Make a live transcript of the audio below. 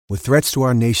With threats to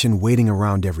our nation waiting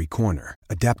around every corner,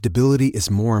 adaptability is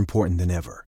more important than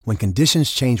ever. When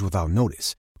conditions change without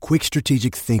notice, quick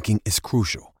strategic thinking is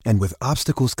crucial. And with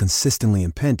obstacles consistently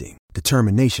impending,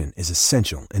 determination is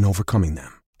essential in overcoming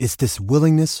them. It's this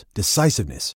willingness,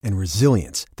 decisiveness, and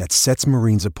resilience that sets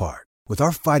Marines apart. With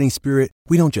our fighting spirit,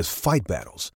 we don't just fight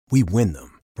battles, we win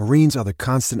them. Marines are the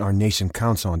constant our nation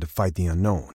counts on to fight the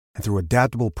unknown. And through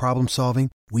adaptable problem solving,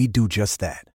 we do just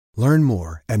that. Learn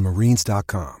more at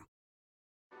marines.com.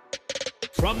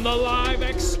 From the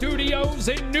LiveX studios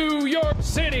in New York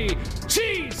City,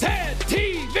 Cheesehead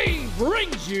TV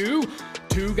brings you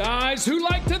two guys who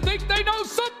like to think they know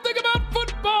something about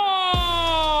football.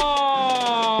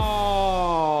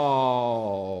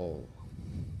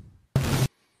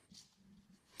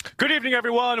 Good evening,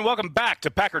 everyone, and welcome back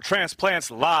to Packer Transplants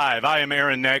Live. I am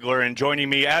Aaron Nagler, and joining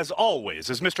me, as always,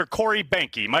 is Mr. Corey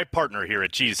Banke, my partner here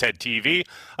at Cheesehead TV.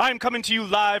 I am coming to you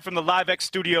live from the LiveX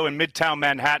studio in Midtown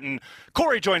Manhattan.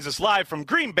 Corey joins us live from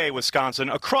Green Bay, Wisconsin,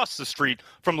 across the street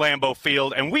from Lambeau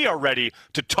Field, and we are ready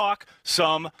to talk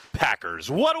some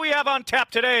Packers. What do we have on tap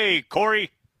today,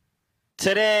 Corey?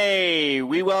 Today,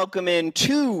 we welcome in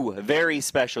two very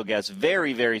special guests,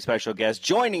 very, very special guests.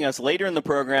 Joining us later in the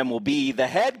program will be the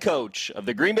head coach of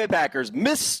the Green Bay Packers,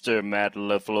 Mr. Matt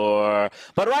LaFleur.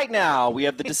 But right now, we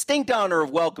have the distinct honor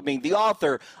of welcoming the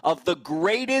author of The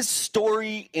Greatest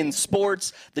Story in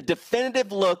Sports, the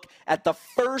definitive look at the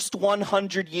first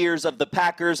 100 years of the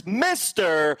Packers,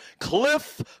 Mr.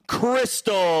 Cliff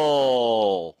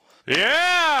Christl.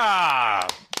 Yeah!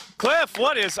 Cliff,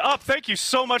 what is up? Thank you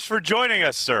so much for joining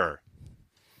us, sir.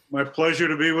 My pleasure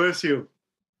to be with you.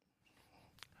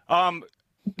 Now,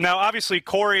 obviously,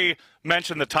 Corey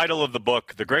mentioned the title of the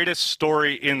book, The Greatest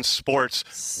Story in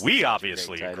Sports. We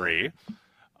obviously agree.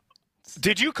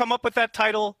 Did you come up with that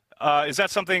title? Is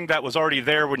that something that was already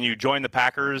there when you joined the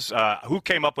Packers? Who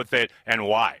came up with it and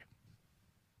why?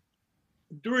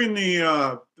 During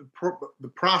the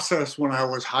process when I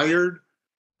was hired,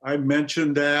 I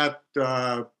mentioned that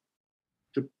to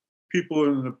people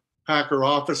in the Packer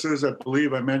offices. I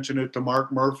believe I mentioned it to Mark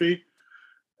Murphy,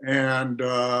 and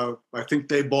I think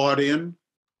they bought in.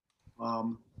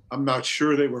 I'm not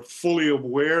sure they were fully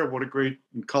aware of what a great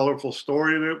and colorful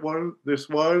story this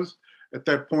was at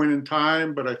that point in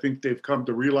time, but I think they've come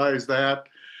to realize that,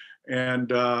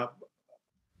 and I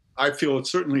feel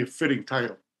it's certainly a fitting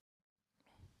title.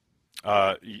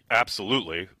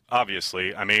 Absolutely,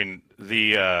 obviously. I mean,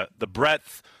 the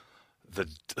breadth,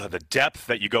 the depth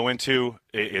that you go into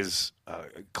is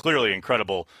clearly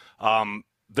incredible.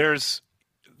 There's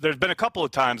been a couple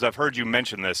of times I've heard you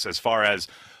mention this as far as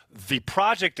the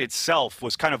project itself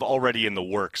was kind of already in the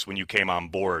works when you came on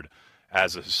board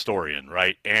as a historian,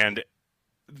 right? And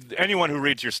anyone who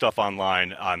reads your stuff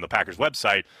online on the Packers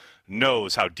website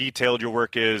knows how detailed your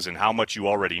work is and how much you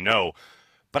already know.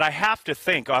 But I have to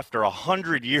think, after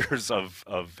 100 years of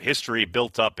history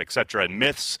built up, et cetera, and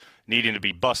myths needing to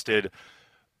be busted,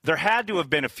 there had to have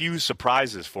been a few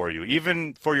surprises for you,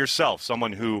 even for yourself,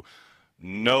 someone who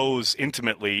knows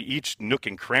intimately each nook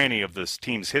and cranny of this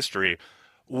team's history.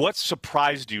 What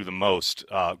surprised you the most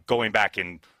going back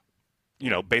and,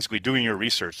 basically doing your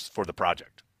research for the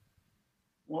project?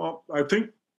 Well, I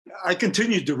think I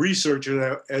continued to research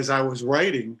it as I was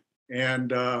writing,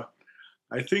 and I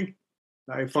think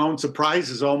I found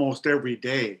surprises almost every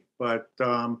day, but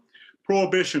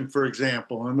Prohibition, for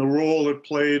example, and the role it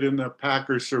played in the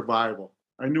Packers' survival.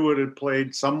 I knew it had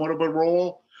played somewhat of a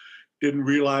role, didn't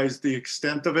realize the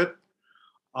extent of it.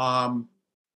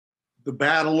 The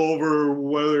battle over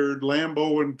whether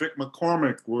Lambeau and Vic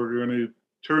McCormick were going to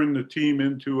turn the team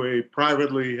into a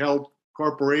privately held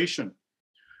corporation,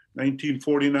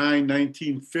 1949,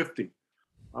 1950.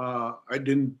 I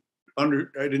didn't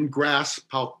grasp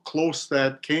how close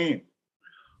that came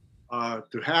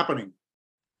to happening.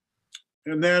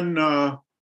 And then there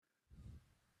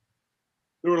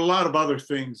were a lot of other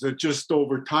things that just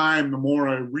over time, the more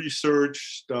I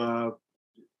researched,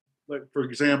 like, for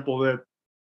example, that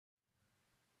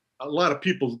a lot of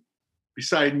people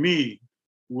beside me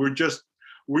were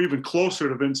even closer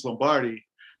to Vince Lombardi,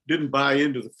 didn't buy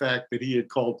into the fact that he had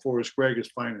called Forrest Gregg his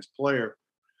finest player.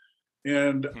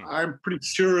 And I'm pretty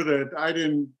sure that I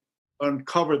didn't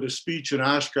uncover the speech in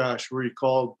Oshkosh where he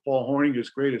called Paul Hornung his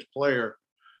greatest player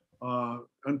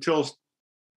until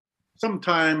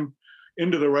sometime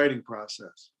into the writing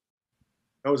process.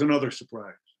 That was another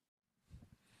surprise.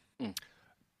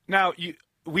 Now,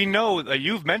 we know that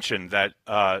you've mentioned that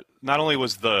not only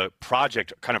was the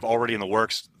project kind of already in the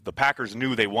works, the Packers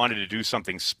knew they wanted to do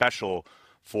something special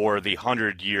for the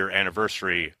 100-year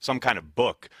anniversary, some kind of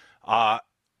book.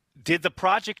 Did the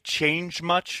project change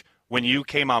much when you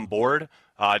came on board?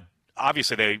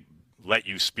 Obviously, they let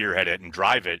you spearhead it and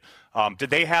drive it. Did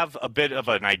they have a bit of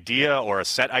an idea or a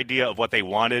set idea of what they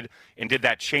wanted, and did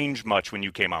that change much when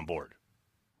you came on board?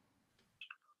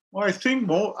 Well,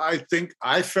 I think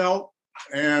I felt,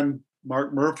 and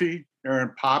Mark Murphy,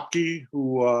 Aaron Popke,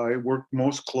 who I worked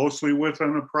most closely with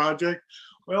on the project,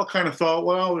 we all kind of thought,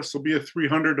 well, this will be a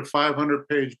 300 to 500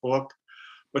 page book.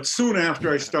 But soon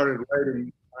after I started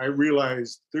writing, I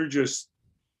realized there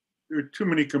are too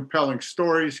many compelling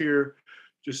stories here,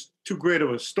 just too great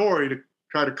of a story to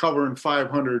try to cover in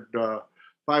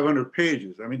 500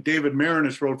 pages. I mean, David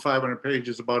Marinus wrote 500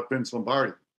 pages about Vince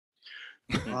Lombardi.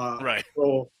 Right.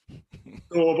 So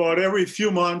about every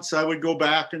few months, I would go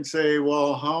back and say,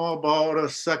 well, how about a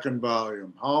second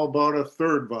volume? How about a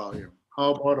third volume?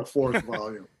 How about a fourth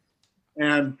volume?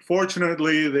 And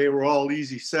fortunately, they were all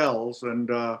easy sells. And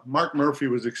Mark Murphy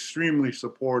was extremely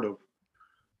supportive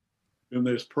in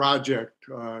this project,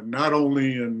 not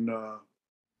only in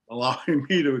allowing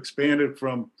me to expand it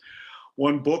from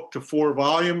one book to 4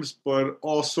 volumes, but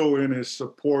also in his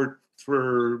support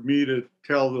for me to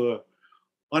tell the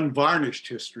unvarnished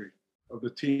history of the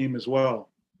team as well.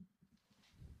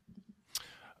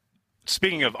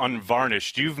 Speaking of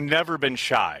unvarnished, you've never been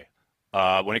shy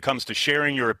when it comes to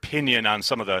sharing your opinion on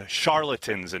some of the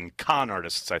charlatans and con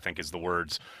artists, I think is the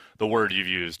word you've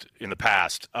used in the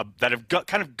past, that have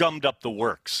kind of gummed up the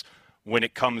works when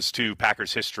it comes to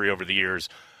Packers history over the years.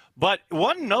 But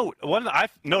one note I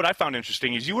found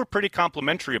interesting is you were pretty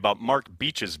complimentary about Mark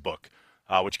Beach's book,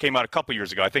 which came out a couple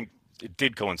years ago. I think it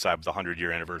did coincide with the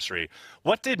 100-year anniversary.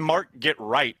 What did Mark get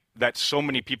right that so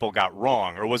many people got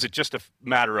wrong, or was it just a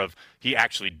matter of he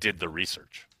actually did the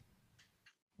research?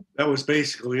 That was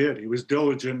basically it. He was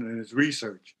diligent in his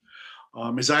research.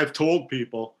 As I've told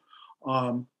people,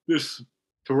 to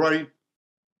write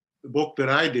the book that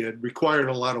I did required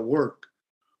a lot of work,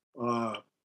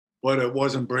 but it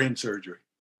wasn't brain surgery.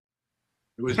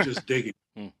 It was just digging.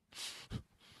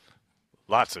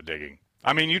 Lots of digging.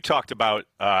 I mean, you talked about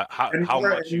how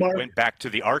much you went back to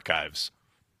the archives.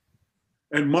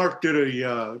 And Mark did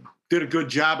a good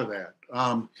job of that.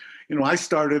 I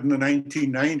started in the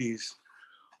 1990s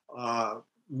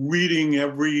reading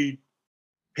every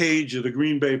page of the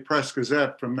Green Bay Press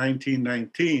Gazette from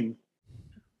 1919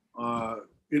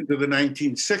 into the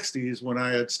 1960s when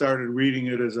I had started reading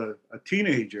it as a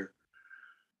teenager.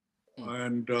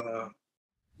 And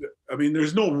I mean,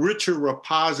 there's no richer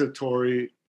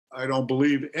repository, I don't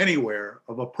believe, anywhere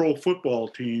of a pro football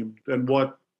team than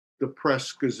what the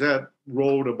Press Gazette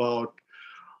wrote about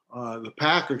the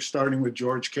Packers, starting with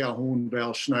George Calhoun,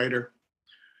 Val Schneider,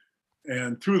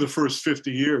 and through the first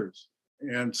 50 years.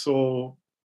 And so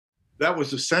that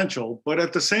was essential. But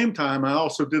at the same time, I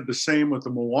also did the same with the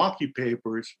Milwaukee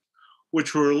papers,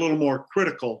 which were a little more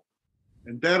critical.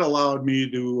 And that allowed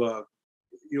me to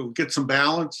get some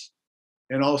balance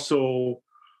and also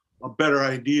a better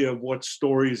idea of what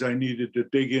stories I needed to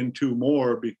dig into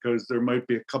more, because there might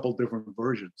be a couple different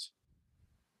versions.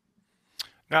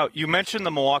 Now, you mentioned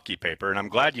the Milwaukee paper, and I'm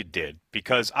glad you did,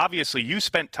 because obviously you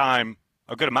spent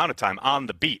a good amount of time on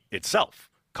the beat itself,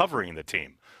 covering the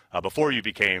team, before you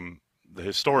became the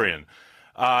historian.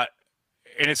 And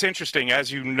it's interesting,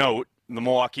 as you note, the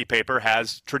Milwaukee paper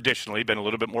has traditionally been a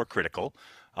little bit more critical.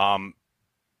 And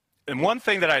one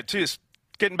thing that is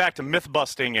getting back to myth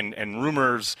busting and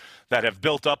rumors that have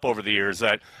built up over the years,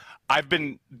 that I've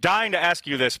been dying to ask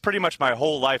you this pretty much my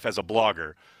whole life as a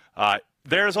blogger.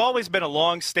 There's always been a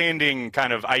long-standing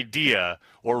kind of idea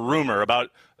or rumor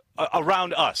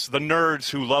around us, the nerds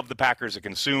who love the Packers and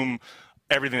consume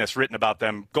everything that's written about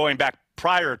them, going back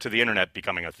prior to the internet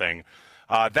becoming a thing,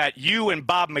 that you and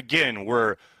Bob McGinn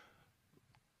were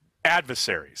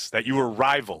adversaries, that you were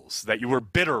rivals, that you were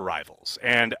bitter rivals.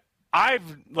 And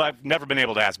I've never been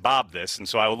able to ask Bob this, and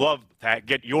so I would love to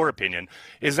get your opinion.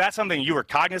 Is that something you were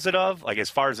cognizant of, like as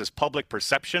far as this public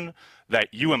perception, that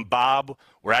you and Bob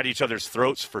were at each other's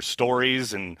throats for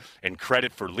stories and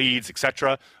credit for leads,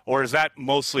 etc., or has that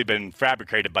mostly been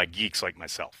fabricated by geeks like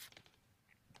myself?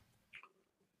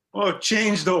 Well, it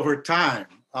changed over time.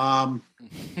 I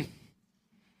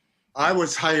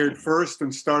was hired first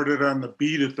and started on the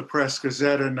beat at the Press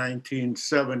Gazette in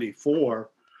 1974.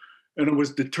 And it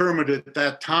was determined at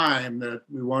that time that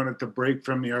we wanted to break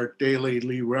from the Art Daly,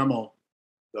 Lee Remmel.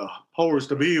 The powers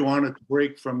to be wanted to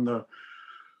break from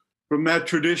that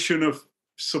tradition of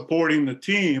supporting the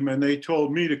team, and they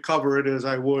told me to cover it as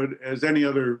any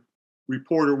other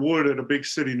reporter would at a big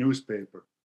city newspaper.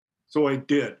 So I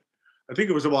did. I think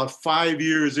it was about 5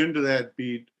 years into that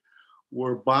beat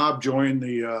where Bob joined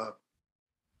the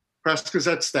Press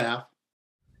Gazette staff,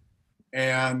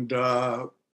 and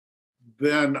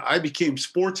then I became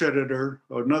sports editor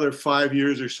another 5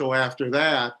 years or so after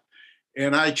that.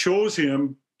 And I chose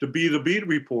him to be the beat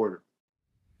reporter.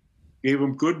 Gave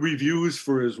him good reviews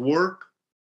for his work.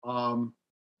 And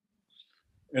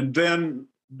then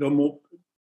the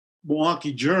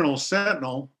Milwaukee Journal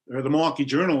Sentinel, or the Milwaukee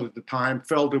Journal at the time,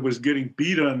 felt it was getting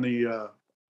beat on the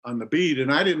beat.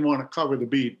 And I didn't want to cover the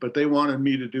beat, but they wanted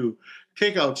me to do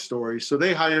takeout stories. So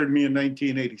they hired me in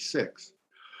 1986.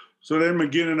 So then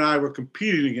McGinn and I were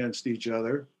competing against each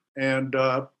other, and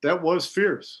that was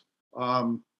fierce.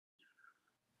 And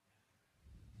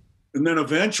then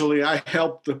eventually I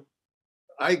helped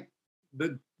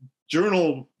the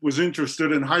Journal was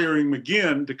interested in hiring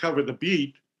McGinn to cover the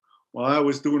beat while I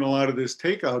was doing a lot of this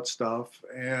takeout stuff.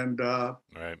 And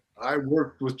right. I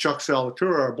worked with Chuck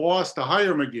Salatura, our boss, to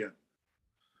hire McGinn.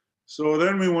 So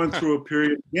then we went through a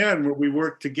period again where we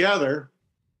worked together.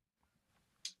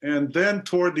 And then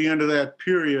toward the end of that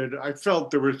period, I felt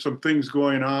there were some things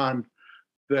going on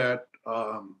that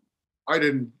I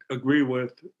didn't agree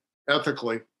with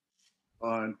ethically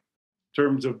in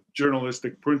terms of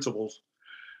journalistic principles.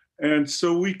 And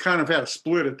so we kind of had a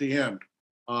split at the end.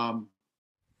 And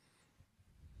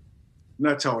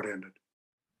that's how it ended.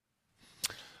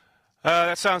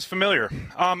 That sounds familiar.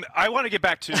 I want to get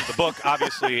back to the book,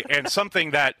 obviously, and something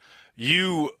that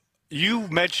you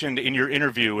mentioned in your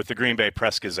interview with the Green Bay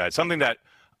Press Gazette, something that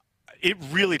it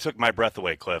really took my breath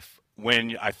away, Cliff,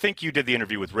 when I think you did the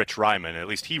interview with Rich Ryman, at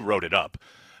least he wrote it up.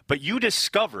 But you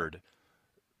discovered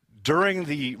during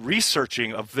the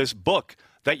researching of this book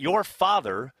that your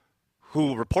father,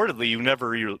 who reportedly you never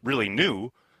really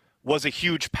knew, was a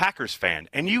huge Packers fan.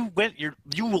 And you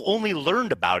only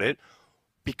learned about it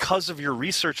because of your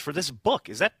research for this book.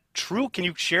 Is that true? Can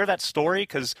you share that story?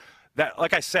 Because that,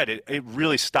 like I said, it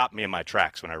really stopped me in my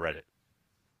tracks when I read it.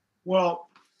 Well,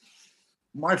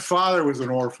 my father was an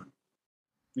orphan.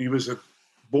 He was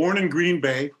born in Green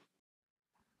Bay,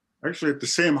 actually at the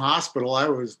same hospital I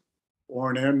was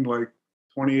born in, like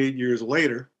 28 years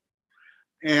later.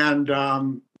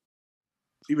 And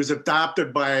he was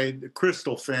adopted by the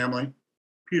Christl family,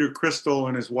 Peter Christl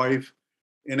and his wife,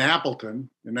 in Appleton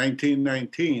in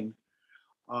 1919.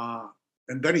 And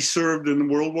then he served in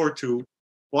World War II,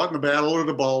 fought in the Battle of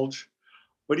the Bulge,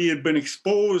 but he had been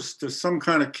exposed to some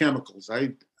kind of chemicals.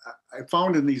 I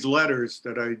found in these letters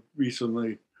that I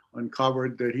recently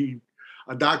uncovered that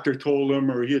a doctor told him,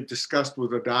 or he had discussed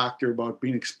with a doctor about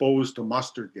being exposed to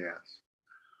mustard gas.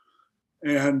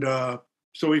 And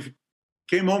so he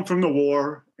came home from the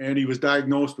war and he was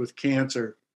diagnosed with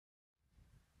cancer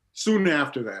soon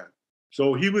after that.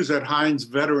 So he was at Heinz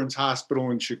Veterans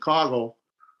Hospital in Chicago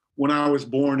when I was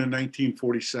born in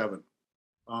 1947.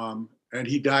 And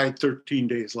he died 13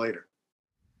 days later.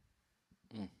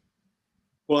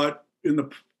 But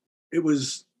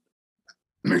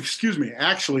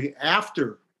actually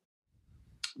after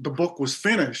the book was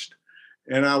finished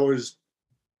and I was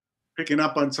picking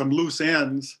up on some loose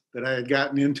ends that I had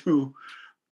gotten into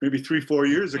maybe 3-4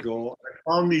 years ago, I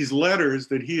found these letters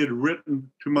that he had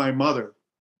written to my mother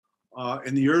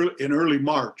in early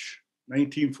March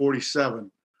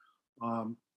 1947,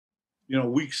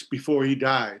 weeks before he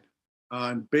died.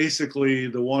 And basically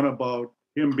the one about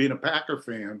him being a Packer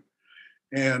fan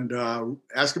and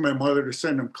asking my mother to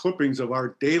send him clippings of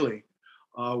Art Daly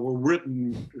were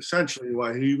written essentially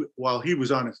while he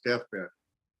was on his deathbed.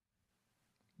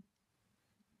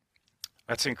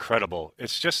 That's incredible.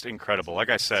 It's just incredible. Like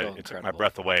I said, it took my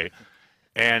breath away.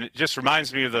 And it just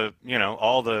reminds me of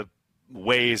all the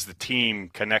ways the team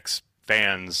connects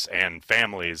fans and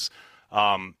families.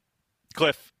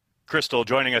 Cliff Christl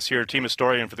joining us here, team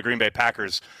historian for the Green Bay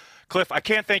Packers. Cliff, I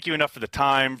can't thank you enough for the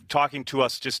time talking to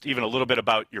us just even a little bit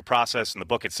about your process and the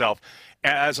book itself.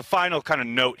 As a final kind of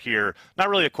note here, not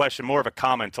really a question, more of a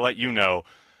comment to let you know,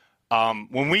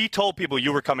 when we told people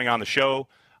you were coming on the show,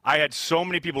 I had so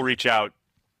many people reach out.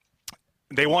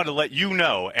 They wanted to let you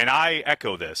know, and I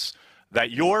echo this,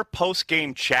 that your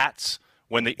post-game chats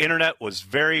when the internet was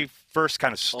very first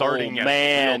kind of starting in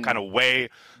a real kind of way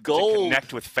to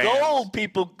connect with fans. Gold,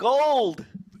 people, gold.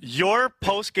 Your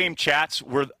post-game chats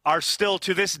are still,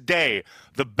 to this day,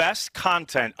 the best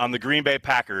content on the Green Bay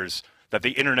Packers that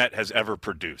the internet has ever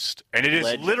produced. And it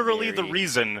is literally the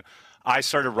reason I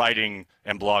started writing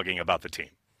and blogging about the team.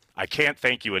 I can't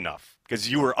thank you enough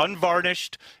because you were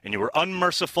unvarnished and you were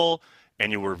unmerciful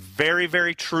and you were very,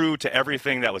 very true to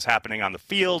everything that was happening on the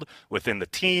field, within the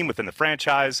team, within the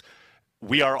franchise.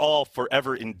 We are all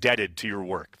forever indebted to your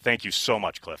work. Thank you so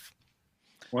much, Cliff.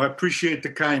 Well, I appreciate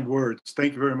the kind words.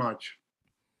 Thank you very much.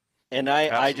 And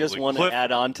I just Absolutely. want Cliff- to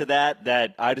add on to that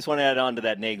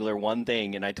Nagler one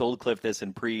thing, and I told Cliff this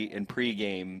in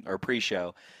pre-game or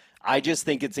pre-show. I just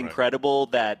think it's incredible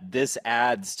that this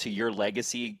adds to your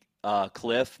legacy,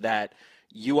 Cliff, that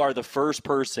you are the first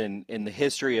person in the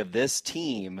history of this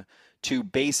team to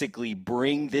basically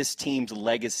bring this team's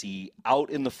legacy out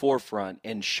in the forefront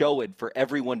and show it for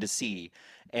everyone to see.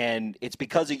 And it's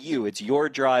because of you. It's your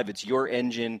drive. It's your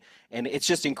engine. And it's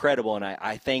just incredible. And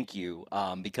I thank you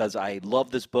because I love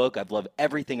this book. I've loved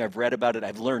everything I've read about it.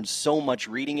 I've learned so much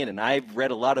reading it. And I've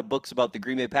read a lot of books about the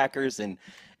Green Bay Packers. And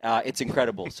it's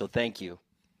incredible. So thank you.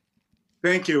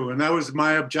 Thank you. And that was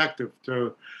my objective,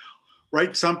 to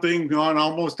write something on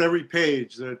almost every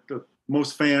page that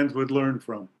most fans would learn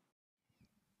from.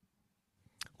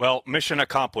 Well, mission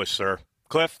accomplished, sir.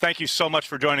 Cliff, thank you so much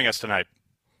for joining us tonight.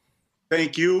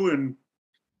 Thank you, and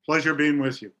pleasure being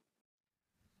with you.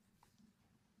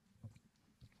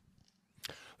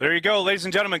 There you go, ladies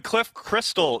and gentlemen. Cliff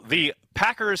Christl, the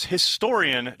Packers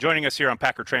historian, joining us here on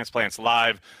Packer Transplants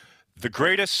Live. The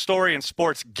greatest story in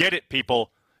sports. Get it,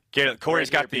 people. Get it.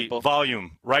 Corey's got the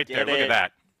volume right there. Look at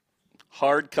that.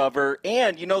 Hardcover.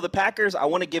 And, the Packers, I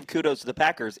want to give kudos to the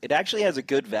Packers. It actually has a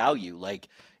good value. Like,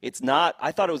 it's not,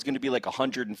 I thought it was going to be like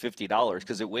 $150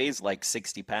 because it weighs like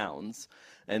 60 pounds.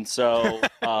 And so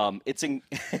it's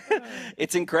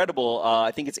incredible.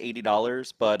 I think it's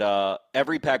 $80, but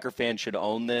every Packer fan should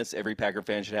own this. Every Packer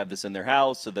fan should have this in their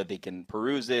house so that they can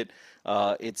peruse it.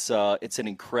 It's an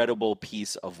incredible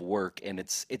piece of work, and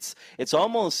it's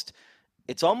almost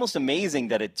amazing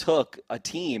that it took a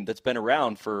team that's been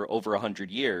around for over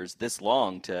 100 years this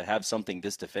long to have something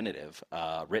this definitive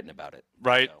written about it.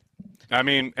 Right. So. I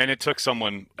mean, and it took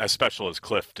someone as special as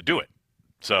Cliff to do it.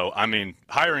 So, I mean,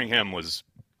 hiring him was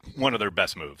one of their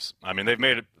best moves. I mean, they've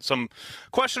made some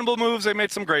questionable moves. They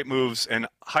made some great moves, and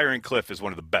hiring Cliff is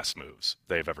one of the best moves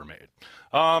they've ever made.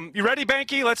 You ready,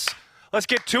 Banky? Let's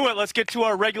get to it. Let's get to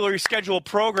our regularly scheduled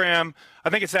program. I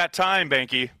think it's that time,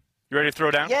 Banky. You ready to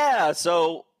throw down? Yeah,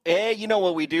 so you know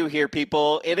what we do here,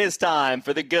 people. It is time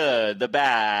for the good, the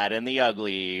bad, and the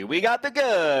ugly. We got the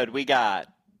good. We got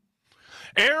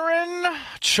Aaron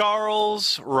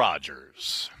Charles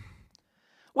Rodgers.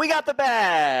 We got the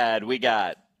bad. We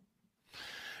got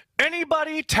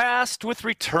anybody tasked with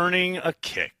returning a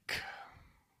kick.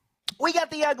 We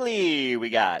got the ugly. We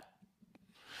got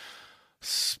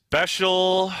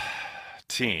special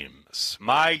teams.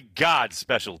 My God,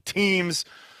 special teams.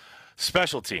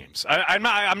 Special teams. I'm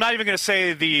not even going to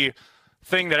say the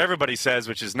thing that everybody says,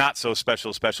 which is not so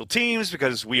special teams,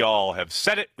 because we all have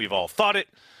said it. We've all thought it.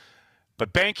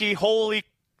 But Banky, holy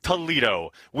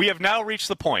Toledo, we have now reached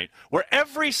the point where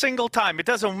every single time, it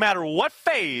doesn't matter what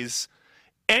phase,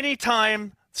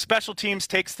 anytime special teams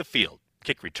takes the field,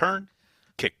 kick return,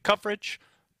 kick coverage,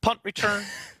 punt return,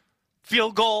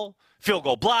 field goal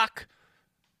block,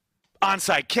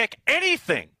 onside kick,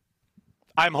 anything,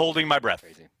 I'm holding my breath.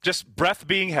 Crazy. Just breath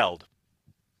being held.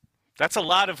 That's a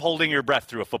lot of holding your breath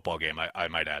through a football game, I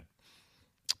might add.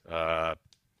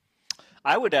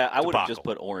 I would have just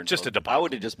put Oren. Just a debacle. I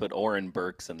would have just put Oren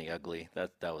Burks in the ugly.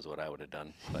 That was what I would have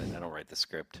done. But I don't write the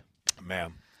script.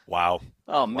 Man, wow.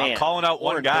 Oh man, I'm calling out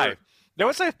one guy. Burks. There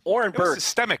was Oren Burks.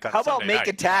 Systemic. How about Sunday make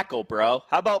a tackle, bro?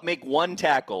 How about make one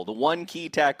tackle, the one key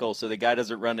tackle, so the guy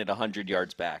doesn't run it 100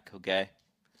 yards back? Okay.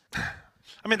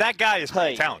 I mean, that guy is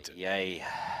pretty talented. Yay.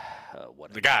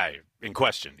 The guy in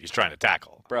question, he's trying to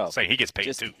tackle. Bro. Saying he gets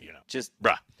paid too, Just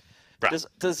bruh.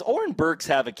 Does Oren Burks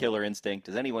have a killer instinct?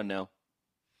 Does anyone know?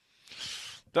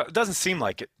 Doesn't seem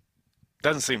like it.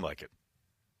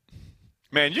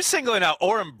 Man, you're singling out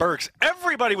Oren Burks.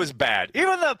 Everybody was bad.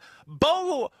 Even the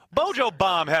Bojo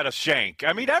Bomb had a shank.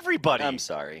 I mean, everybody. I'm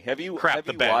sorry. Have you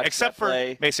watched except for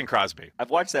play? Mason Crosby? I've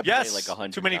watched that play like 100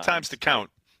 times. Too many times to count.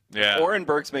 Yeah. Oren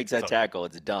Burks makes that tackle.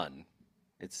 It's done.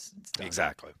 It's done.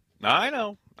 Exactly. No, I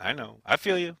know. I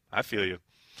feel you.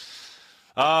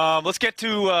 Let's get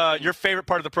to your favorite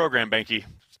part of the program, Banky.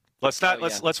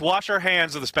 Let's wash our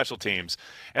hands of the special teams,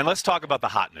 and let's talk about the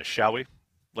hotness, shall we?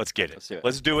 Let's get it.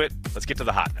 Let's do it. Let's get to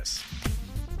the hotness.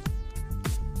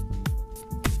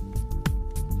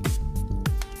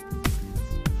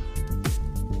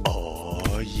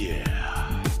 Oh,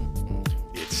 yeah.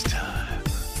 It's time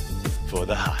for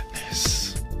the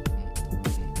hotness.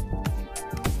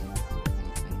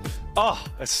 Oh,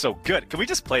 that's so good. Can we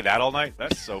just play that all night?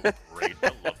 That's so great.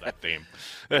 I love that theme.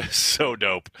 It's so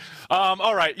dope.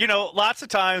 All right. Lots of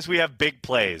times we have big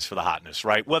plays for the hotness,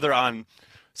 right? Whether on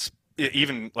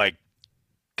even like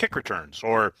kick returns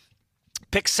or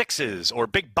pick sixes or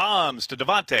big bombs to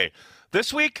Devontae.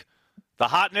 This week, the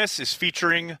hotness is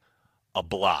featuring a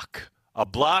block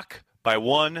by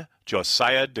one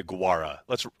Josiah DeGuara.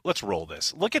 Let's roll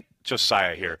this. Look at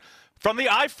Josiah here. From the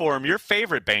I-form, your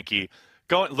favorite, Banky.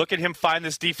 Go and look at him find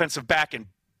this defensive back and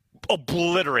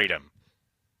obliterate him.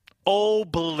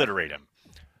 Obliterate him.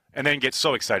 And then get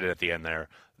so excited at the end there.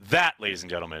 That, ladies and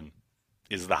gentlemen,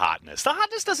 is the hotness. The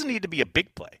hotness doesn't need to be a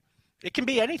big play. It can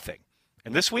be anything.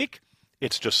 And this week,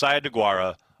 it's Josiah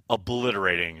DeGuara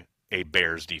obliterating a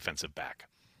Bears defensive back.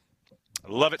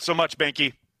 I love it so much,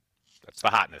 Banky. That's the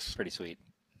hotness. Pretty sweet.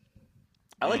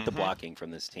 I like the blocking from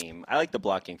this team. I like the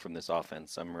blocking from this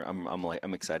offense.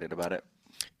 I'm excited about it.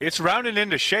 It's rounding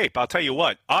into shape. I'll tell you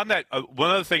what. On that,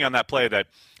 one other thing on that play that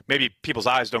maybe people's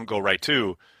eyes don't go right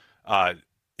to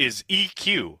is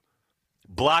EQ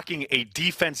blocking a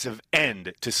defensive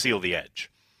end to seal the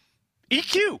edge.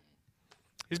 EQ.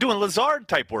 He's doing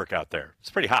Lazard-type work out there. It's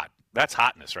pretty hot. That's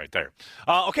hotness right there.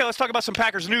 Okay, let's talk about some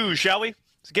Packers news, shall we?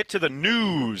 Let's get to the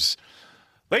news.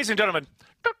 Ladies and gentlemen,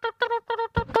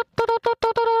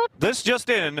 this just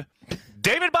in,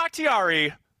 David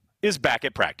Bakhtiari is back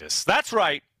at practice. That's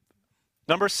right.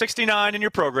 Number 69 in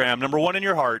your program, number 1 in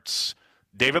your hearts,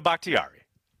 David Bakhtiari,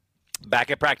 back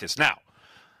at practice. Now,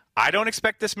 I don't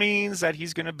expect this means that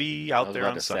he's going to be out there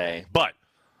on Sunday, but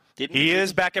he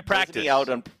is back at practice.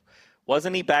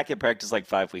 Wasn't he back at practice like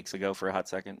 5 weeks ago for a hot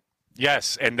second?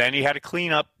 Yes, and then he had a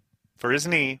cleanup for his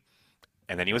knee,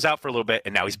 and then he was out for a little bit,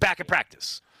 and now he's back at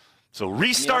practice. So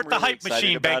restart the hype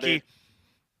machine, Banky.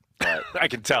 I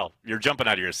can tell. You're jumping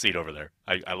out of your seat over there.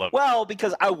 I love it. Well,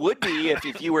 because I would be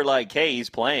if you were like, hey, he's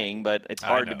playing, but it's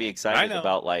hard to be excited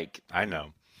about like. I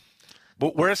know.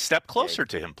 But we're a step closer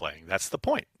to him playing. That's the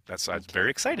point. I was very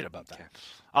excited about that.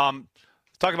 Okay.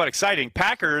 Talk about exciting.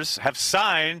 Packers have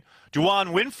signed Juwan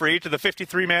Winfrey to the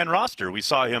 53-man roster. We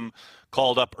saw him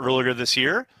called up earlier this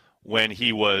year when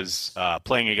he was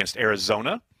playing against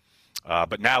Arizona.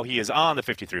 But now he is on the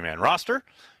 53-man roster.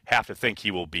 Have to think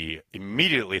he will be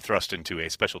immediately thrust into a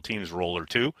special teams role or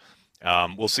two.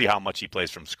 We'll see how much he plays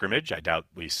from scrimmage. I doubt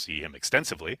we see him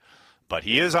extensively. But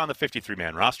he is on the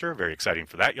 53-man roster. Very exciting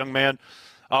for that young man.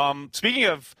 Speaking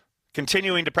of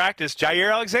continuing to practice,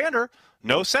 Jair Alexander,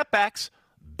 no setbacks,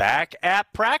 back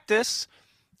at practice.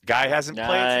 Guy hasn't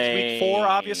played since week 4,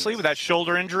 obviously, with that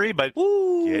shoulder injury, but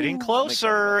getting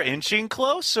closer, inching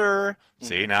closer.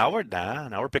 See, now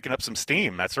we're picking up some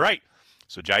steam. That's right.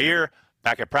 So Jair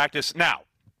back at practice. Now,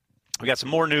 we got some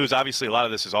more news. Obviously, a lot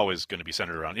of this is always going to be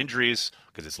centered around injuries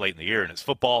because it's late in the year and it's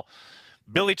football.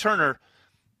 Billy Turner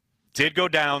did go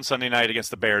down Sunday night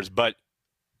against the Bears, but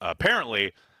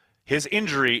apparently his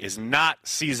injury is not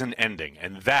season-ending,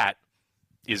 and that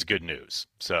is good news.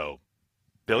 So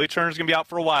Billy Turner's going to be out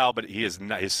for a while, but his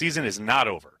season is not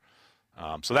over.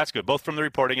 So that's good, both from the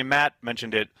reporting, and Matt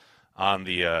mentioned it on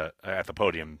the at the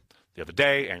podium the other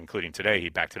day, and including today, he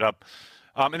backed it up.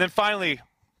 And then finally,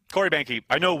 Corey Banky,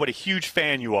 I know what a huge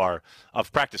fan you are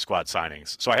of practice squad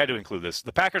signings, so I had to include this.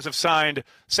 The Packers have signed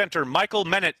center Michael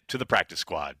Menet to the practice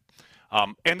squad.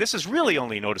 And this is really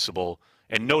only noticeable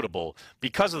and notable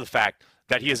because of the fact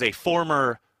that he is a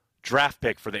former draft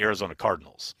pick for the Arizona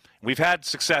Cardinals. We've had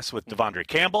success with Devondre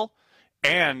Campbell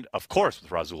and, of course,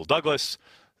 with Rasul Douglas.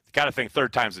 Got to think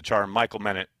third time's the charm. Michael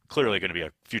Menet, clearly going to be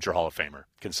a future Hall of Famer,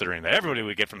 considering that everybody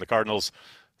we get from the Cardinals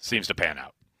seems to pan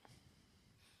out.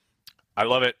 I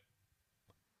love it.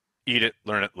 Eat it,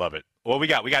 learn it, love it. Well, we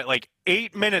got like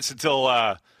 8 minutes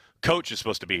until Coach is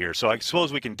supposed to be here, so I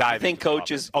suppose we can dive into think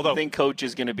Coach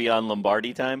is going to be on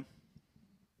Lombardi time?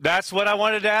 That's what I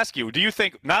wanted to ask you. Do you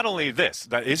think not only this,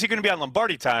 is he going to be on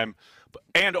Lombardi time,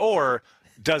 and or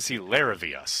does he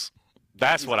Larrivee us?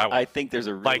 That's what I want. I think there's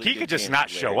a really he could just not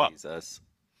show up.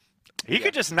 He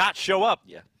could just not show up.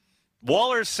 Yeah.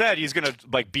 Waller said he's going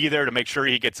to be there to make sure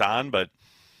he gets on, but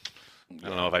I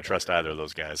don't know if I trust either of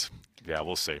those guys. Yeah,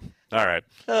 we'll see. All right.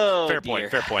 Oh, fair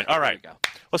point. All right.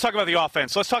 Let's talk about the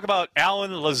offense. Let's talk about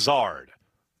Allen Lazard.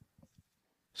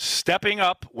 Stepping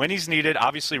up when he's needed.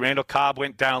 Obviously, Randall Cobb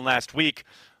went down last week.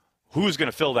 Who's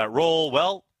going to fill that role?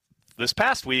 Well, this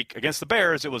past week against the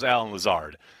Bears, it was Allen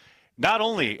Lazard. Not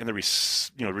only in the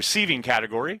receiving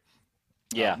category,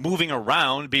 moving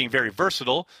around, being very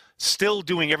versatile, still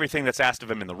doing everything that's asked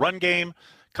of him in the run game,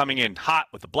 coming in hot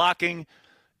with the blocking.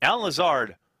 Allen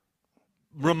Lazard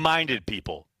reminded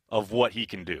people of what he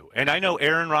can do. And I know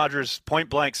Aaron Rodgers point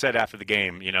blank said after the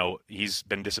game, he's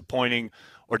been disappointed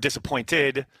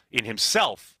in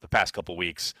himself the past couple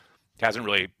weeks. Hasn't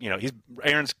really,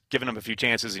 Aaron's given him a few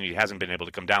chances and he hasn't been able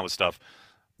to come down with stuff.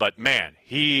 But man,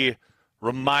 he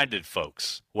reminded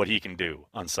folks what he can do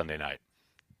on Sunday night.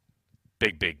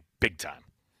 Big time.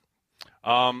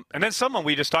 And then someone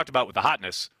we just talked about with the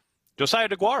hotness, Josiah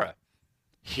DeGuara,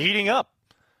 heating up,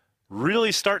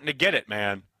 really starting to get it,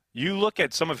 man. You look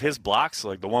at some of his blocks,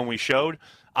 like the one we showed,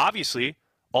 obviously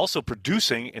also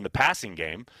producing in the passing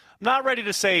game. I'm not ready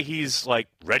to say he's like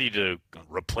ready to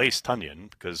replace Tunyon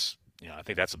because, I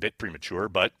think that's a bit premature,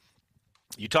 but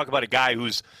you talk about a guy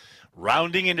who's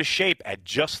rounding into shape at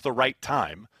just the right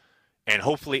time and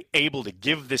hopefully able to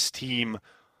give this team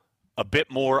a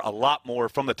lot more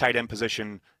from the tight end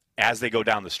position as they go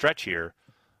down the stretch here.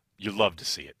 You'd love to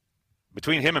see it.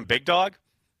 Between him and Big Dog,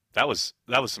 that was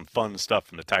some fun stuff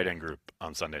from the tight end group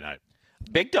on Sunday night.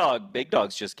 Big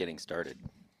Dog's just getting started.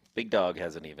 Big Dog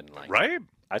hasn't even right.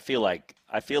 I feel like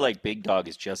Big Dog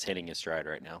is just hitting his stride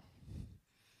right now.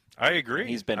 I agree.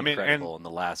 He's been incredible in the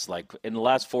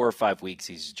last 4 or 5 weeks.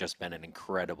 He's just been an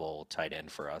incredible tight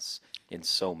end for us in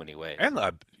so many ways. And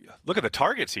look at the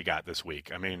targets he got this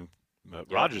week. I mean,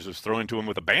 Rodgers was throwing to him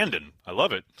with abandon. I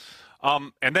love it.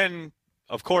 And then,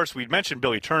 of course, we mentioned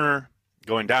Billy Turner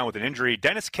going down with an injury.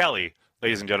 Dennis Kelly,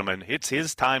 ladies and gentlemen, it's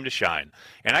his time to shine.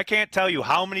 And I can't tell you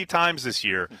how many times this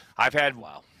year I've had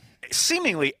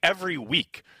seemingly every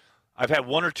week. I've had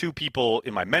one or two people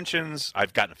in my mentions.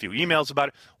 I've gotten a few emails about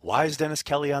it. Why is Dennis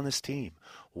Kelly on this team?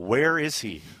 Where is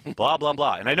he? Blah, blah,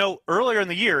 blah. And I know earlier in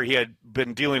the year he had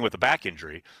been dealing with a back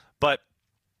injury. But,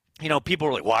 people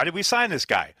were like, why did we sign this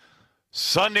guy?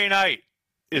 Sunday night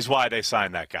is why they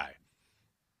signed that guy.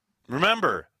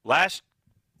 Remember, last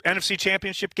NFC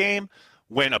Championship game,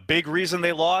 when a big reason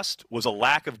they lost was a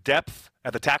lack of depth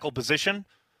at the tackle position?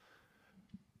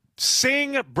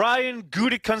 Sing Brian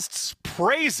Gutekunst's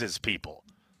praises, people.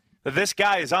 That this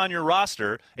guy is on your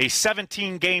roster, a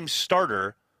 17-game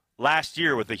starter last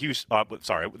year with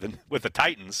the with the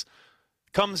Titans,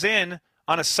 comes in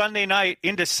on a Sunday night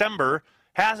in December,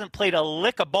 hasn't played a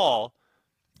lick of ball,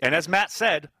 and as Matt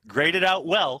said, graded out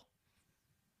well.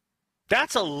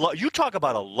 That's you talk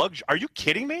about a luxury. Are you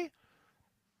kidding me?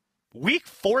 Week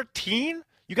 14,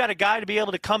 you got a guy to be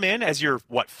able to come in as your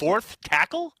fourth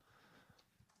tackle?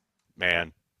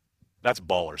 Man, that's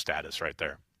baller status right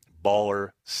there.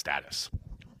 Baller status.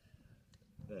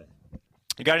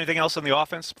 You got anything else on the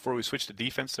offense before we switch to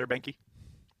defense there, Benke?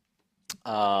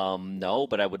 No,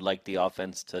 but I would like the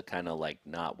offense to kind of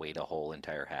not wait a whole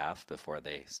entire half before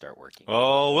they start working.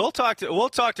 Oh, we'll talk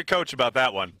to Coach about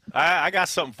that one. I got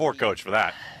something for Coach for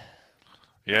that.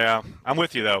 Yeah, I'm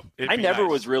with you though. I never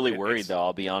was really worried though.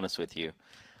 I'll be honest with you.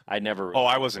 I never.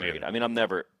 I wasn't either. I mean, I'm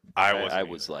never. I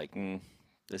was like,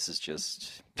 this is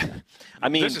just. I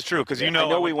mean, this is true because I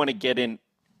know we want to get in.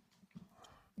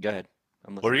 Go ahead.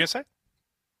 What were you gonna say?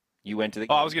 You went to the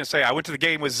game? I was going to say, I went to the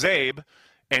game with Zabe,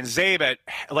 and Zabe at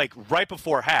right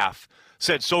before half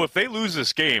said, so if they lose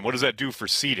this game, what does that do for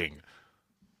seeding?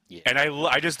 Yeah. And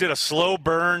I just did a slow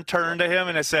burn turn to him,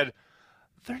 and I said,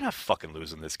 they're not fucking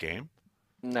losing this game.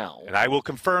 No. And I will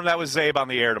confirm that with Zabe on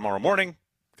the air tomorrow morning,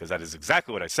 because that is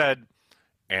exactly what I said.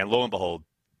 And lo and behold,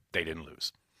 they didn't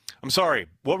lose. I'm sorry.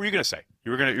 What were you going to say?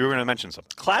 You were going to mention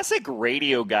something. Classic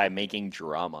radio guy making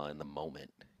drama in the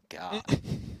moment. God.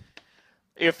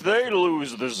 If they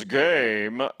lose this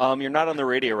game, you're not on the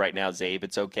radio right now, Zabe.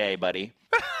 It's okay, buddy.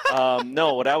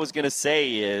 No, what I was going to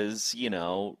say is,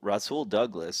 Rasul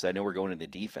Douglas, I know we're going into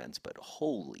defense, but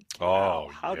holy cow,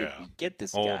 how did we get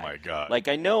this guy? Oh, my God.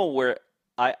 I know where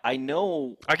I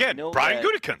know. Again, Brian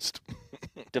Gutekunst.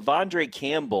 Devondre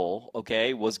Campbell,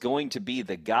 was going to be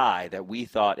the guy that we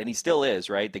thought, and he still is,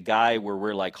 right? The guy where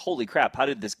we're like, holy crap, how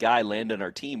did this guy land on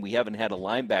our team? We haven't had a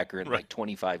linebacker in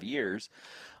 25 years.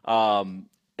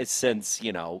 It's since,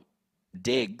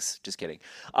 Diggs, just kidding.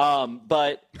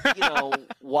 But,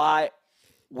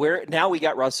 where now we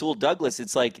got Rasul Douglas.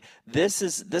 It's like, this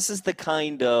is the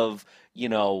kind of,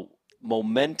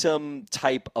 momentum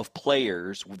type of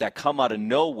players that come out of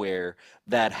nowhere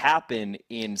that happen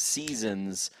in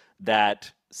seasons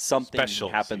that something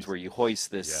happens where you hoist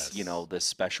this, this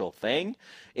special thing.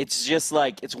 It's just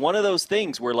it's one of those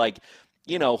things where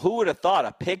who would have thought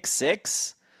a pick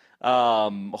six?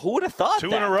 Who would have thought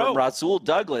two in a row from Rasul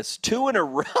Douglas? 2 in a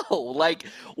row.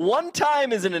 One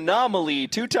time is an anomaly,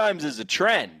 2 times is a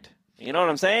trend. You know what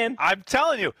I'm saying? I'm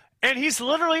telling you. And he's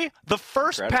literally the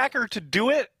first Packer to do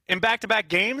it in back-to-back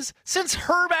games since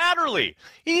Herb Adderley.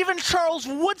 Even Charles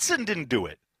Woodson didn't do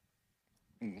it.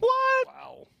 What?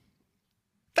 Wow.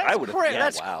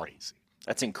 That's crazy.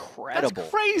 That's incredible. That's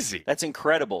crazy. That's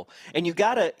incredible. And you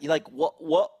gotta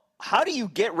what? How do you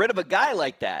get rid of a guy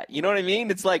like that? You know what I mean?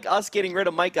 It's like us getting rid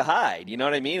of Micah Hyde. You know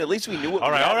what I mean? At least we knew it.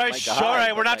 All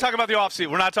right. We're not talking about the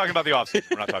offseason. We're not talking about the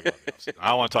offseason. I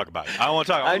don't want to talk about it. I don't want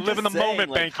to talk. I live in the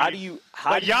moment, Banky. How do you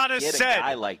Giannis get a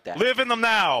guy like that? Live in them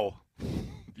now.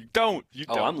 You don't.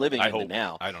 I'm living in the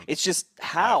now. I don't. It's just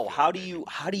how do you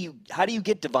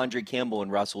get Devondre Campbell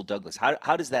and Rasul Douglas?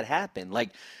 How does that happen?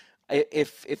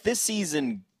 if this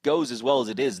season goes as well as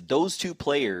it is, those two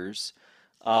players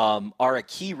are a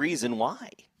key reason why.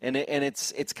 And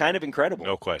it's kind of incredible.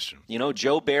 No question.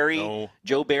 Joe Barry,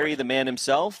 the man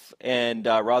himself, and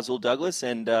Roswell Douglas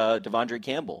and Devondre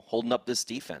Campbell holding up this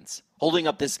defense, holding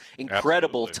up this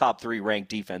incredible top 3 ranked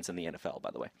defense in the NFL,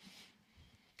 by the way.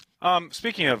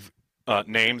 Speaking of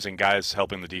names and guys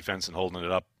helping the defense and holding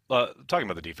it up, talking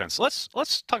about the defense, let's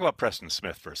talk about Preston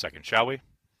Smith for a second, shall we?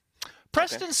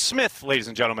 Preston Smith, ladies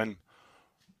and gentlemen,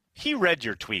 he read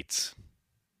your tweets.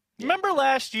 Yeah. Remember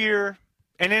last year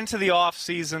and into the off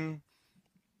season,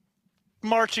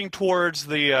 marching towards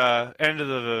the end of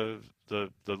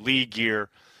the league year,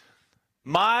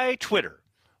 my Twitter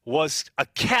was a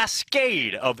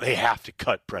cascade of they have to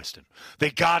cut Preston. They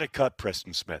got to cut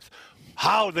Preston Smith.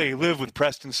 How they live with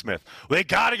Preston Smith. They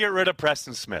got to get rid of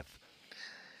Preston Smith.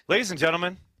 Ladies and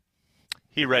gentlemen,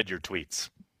 he read your tweets,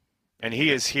 and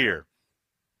he is here.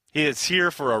 He is here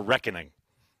for a reckoning,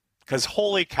 because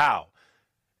holy cow.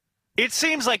 It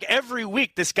seems like every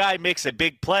week this guy makes a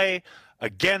big play.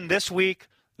 Again this week,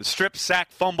 the strip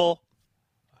sack fumble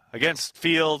against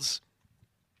Fields.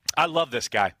 I love this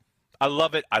guy. I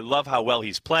love it. I love how well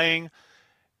he's playing.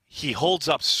 He holds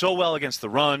up so well against the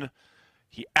run.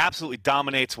 He absolutely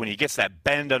dominates when he gets that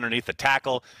bend underneath the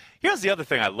tackle. Here's the other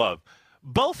thing I love.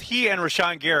 Both he and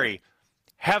Rashawn Gary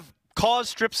have caused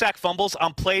strip sack fumbles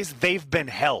on plays they've been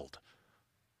held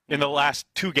in the last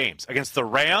 2 games. Against the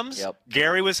Rams,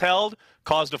 Gary was held,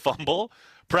 caused a fumble.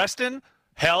 Preston,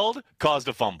 held, caused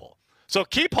a fumble. So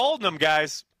keep holding them,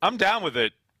 guys. I'm down with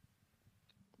it.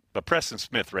 But Preston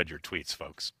Smith read your tweets,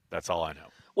 folks. That's all I know.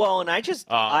 Well,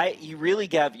 and you really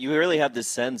have this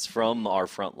sense from our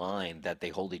front line that they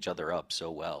hold each other up so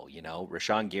well.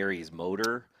 Rashawn Gary's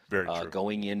motor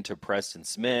going into Preston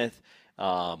Smith.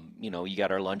 You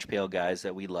got our lunch pail guys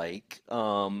that we like.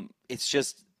 It's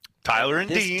just Tyler and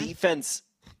this Dean. Defense.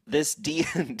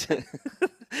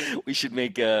 We should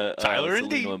make a Tyler and Salino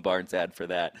Dean and Barnes ad for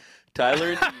that.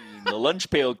 Tyler and Dean, the lunch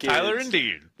pail kids. Tyler and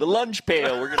Dean. The lunch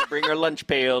pail. We're gonna bring our lunch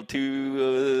pail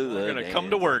to. We're gonna come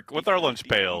to work with our lunch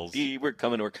pails. We're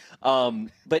coming to work.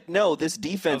 But no, this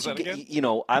defense.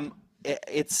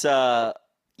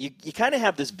 You kind of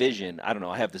have this vision. I don't know.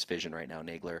 I have this vision right now,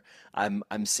 Nagler.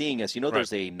 I'm seeing us.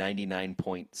 There's a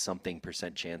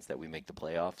 99-point-something% chance that we make the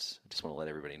playoffs. I just want to let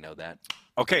everybody know that.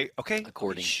 Okay.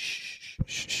 According. Shh.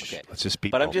 Okay. Let's just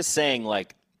speak. But I'm just saying,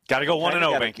 got to go 1-0,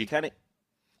 Banky.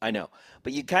 I know,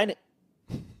 but you kind of.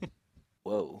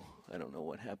 Whoa. I don't know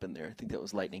what happened there. I think that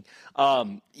was lightning.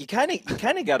 You kind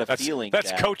of got a feeling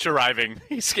that's Coach arriving.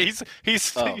 He's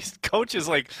Coach is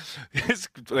like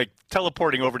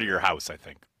teleporting over to your house. I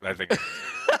think.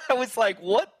 I was like,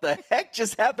 what the heck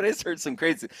just happened? I just heard some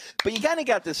crazy. But you kind of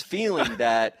got this feeling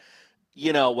that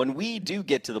when we do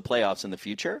get to the playoffs in the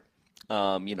future,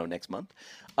 next month,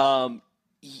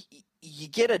 you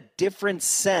get a different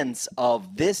sense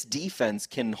of this defense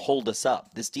can hold us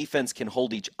up. This defense can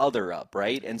hold each other up,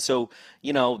 right? And so,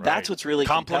 that's what's really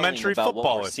complementary about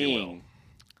football, what we're seeing.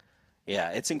 Yeah,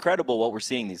 it's incredible what we're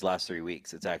seeing these last 3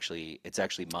 weeks. It's actually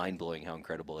mind-blowing how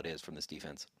incredible it is from this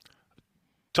defense.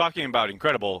 Talking about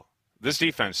incredible, this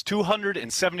defense,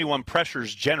 271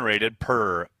 pressures generated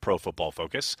per Pro Football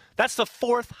Focus. That's the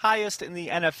 4th highest in the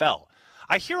NFL.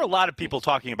 I hear a lot of people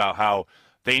talking about how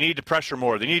they need to pressure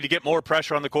more. They need to get more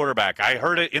pressure on the quarterback. I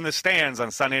heard it in the stands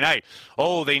on Sunday night.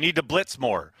 Oh, they need to blitz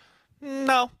more.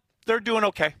 No, they're doing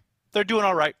okay. They're doing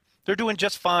all right. They're doing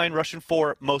just fine, rushing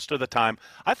 4 most of the time.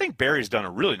 I think Barry's done a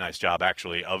really nice job,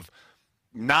 actually, of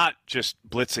not just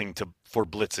blitzing for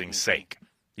blitzing's sake.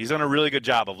 He's done a really good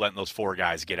job of letting those 4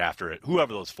 guys get after it,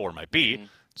 whoever those 4 might be.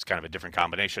 It's kind of a different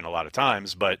combination a lot of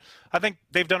times, but I think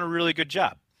they've done a really good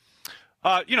job.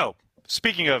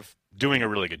 Speaking of doing a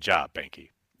really good job, Banky.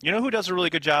 You know who does a really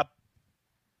good job?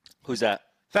 Who's that?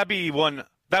 That'd be one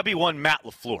Matt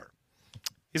LaFleur.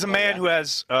 He's a man who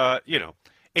has, a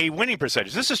winning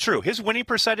percentage. This is true. His winning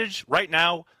percentage right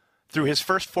now through his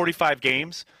first 45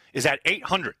 games is at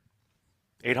 800.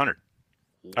 800.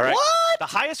 All right. What? The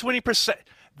highest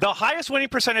winning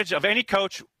percentage of any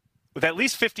coach with at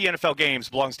least 50 NFL games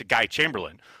belongs to Guy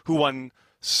Chamberlain, who won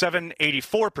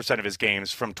 784% of his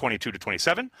games from 22 to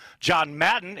 27. John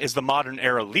Madden is the modern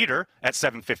era leader at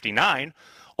 759.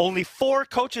 Only 4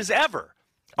 coaches ever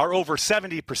are over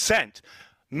 70%.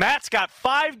 Matt's got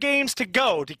 5 games to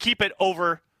go to keep it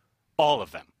over all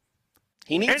of them.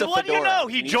 He needs a fedora. And what do you know?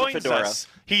 He joins us.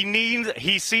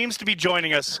 He seems to be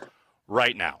joining us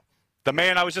right now. The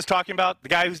man I was just talking about, the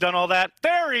guy who's done all that,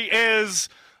 there he is.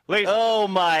 Oh,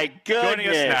 my goodness. Joining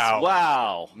us now.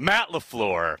 Wow. Matt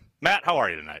LaFleur. Matt, how are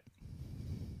you tonight?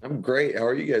 I'm great. How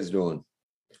are you guys doing?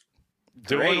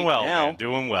 Doing well, now. man.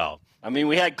 Doing well. I mean,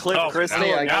 we had Cliff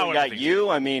Christl, and now we got you.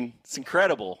 I mean, it's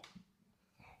incredible.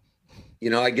 You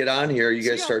know, I get on here, you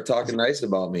guys start talking nice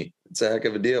about me. It's a heck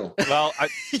of a deal. Well,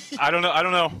 I don't know. I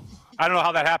don't know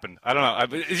how that happened. I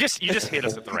don't know. You just hit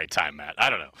us at the right time, Matt. I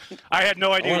don't know. I had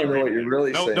no idea. I want to know what you're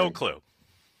really saying. No clue.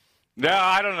 No,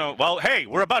 I don't know. Well, hey,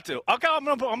 we're about to. Okay,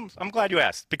 I'm glad you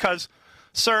asked because,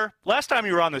 sir, last time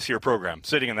you were on this here program,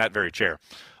 sitting in that very chair,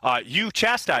 you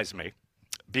chastised me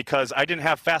because I didn't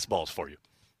have fastballs for you,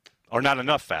 or not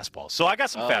enough fastballs. So I got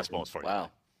some fastballs for you.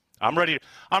 Wow. I'm ready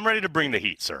to bring the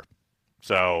heat, sir.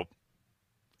 So,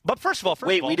 but first of all,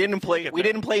 we didn't play.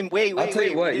 Wait. I'll tell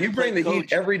you what. You bring the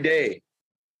heat every day,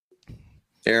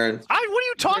 Aaron. What are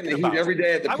you talking about? Every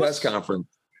day at the press conference.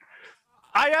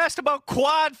 I asked about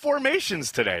quad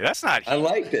formations today. That's not heat. I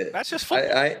liked it. That's just fun.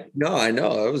 No, I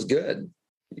know. It was good.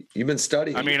 You've been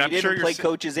studying. I mean, I'm sure you're play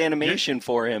coach's animation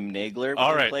for him, Nagler.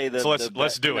 All right. So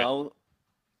let's do it.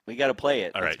 We got to play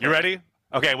it. All right. You ready?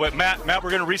 Okay. Well, Matt, we're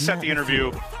going to reset the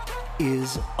interview.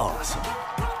 Is awesome.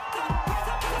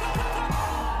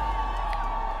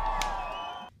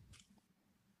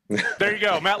 There you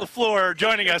go. Matt LaFleur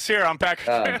joining us here on Packer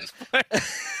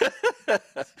Transplants.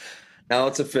 Now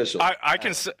it's official. I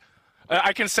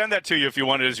can send that to you if you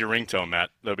want it as your ringtone, Matt.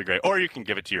 That'd be great. Or you can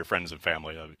give it to your friends and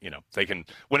family. They can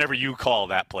whenever you call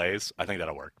that plays. I think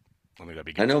that'll work. I think that'd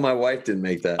be good. I know my wife didn't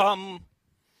make that.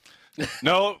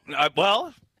 No.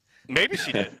 Well, maybe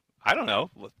she did. I don't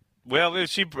know. Well,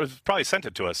 she probably sent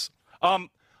it to us.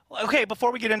 Okay.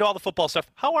 Before we get into all the football stuff,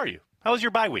 how are you? How was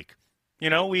your bye week?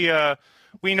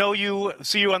 We know you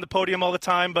see you on the podium all the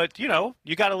time, but you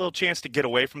got a little chance to get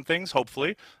away from things.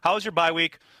 Hopefully, how was your bye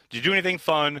week? Did you do anything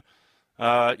fun?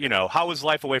 How was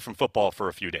life away from football for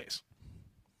a few days?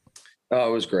 Oh,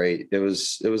 it was great. It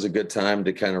was a good time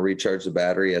to kind of recharge the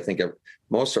battery. I think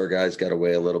most of our guys got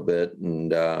away a little bit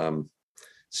and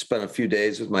spent a few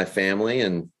days with my family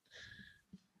and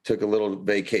took a little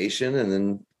vacation, and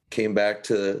then came back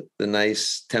to the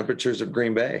nice temperatures of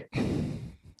Green Bay.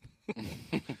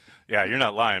 Yeah, you're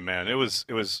not lying, man. It was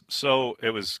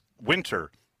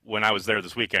winter when I was there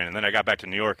this weekend, and then I got back to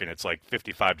New York, and it's like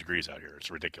 55 degrees out here. It's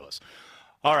ridiculous.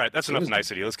 All right, that's enough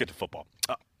nicety. Let's get to football.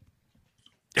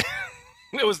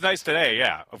 It was nice today,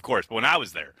 yeah, of course. But when I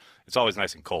was there, it's always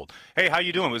nice and cold. Hey, how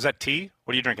you doing? Was that tea?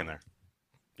 What are you drinking there?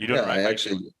 You doing right?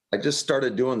 I just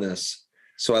started doing this.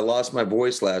 So I lost my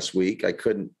voice last week. I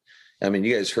couldn't. I mean,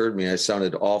 you guys heard me. I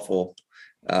sounded awful,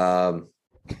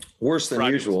 worse than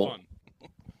Friday usual.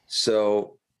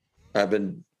 So I've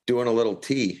been doing a little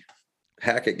tea.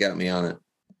 Hackett got me on it.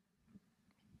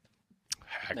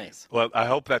 Nice. Well, I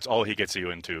hope that's all he gets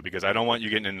you into, because I don't want you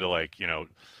getting into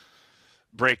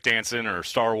break dancing or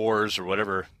Star Wars or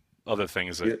whatever other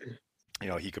things that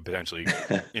he could potentially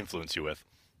influence you with.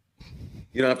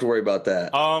 You don't have to worry about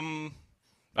that. All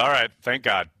right. Thank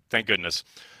God. Thank goodness.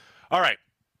 All right.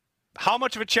 How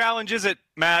much of a challenge is it,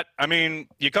 Matt? I mean,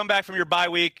 you come back from your bye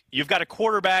week. You've got a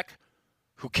quarterback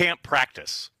who can't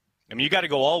practice. I mean, you got to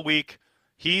go all week.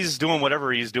 He's doing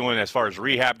whatever he's doing as far as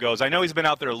rehab goes. I know he's been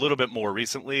out there a little bit more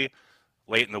recently,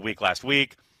 late in the week last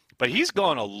week, but he's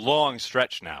gone a long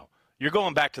stretch now. You're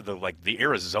going back to the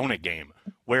Arizona game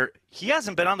where he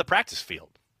hasn't been on the practice field.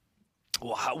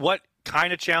 Well, what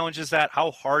kind of challenge is that?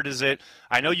 How hard is it?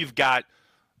 I know you've got,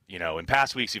 in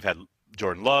past weeks you've had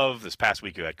Jordan Love. This past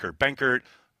week you had Kurt Benkert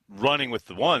running with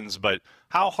the ones, but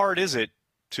how hard is it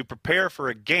to prepare for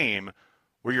a game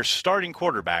where your starting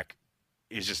quarterback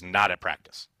is just not at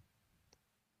practice?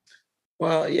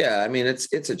 Well, yeah, I mean,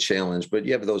 it's a challenge, but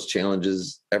you have those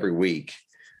challenges every week.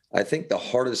 I think the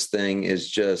hardest thing is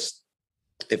just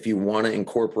if you want to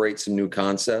incorporate some new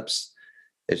concepts,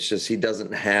 it's just he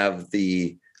doesn't have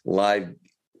the live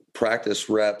practice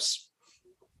reps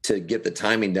to get the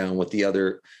timing down with the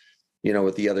other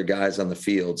guys on the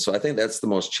field. So I think that's the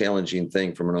most challenging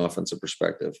thing from an offensive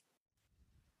perspective.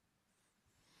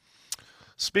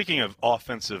 Speaking of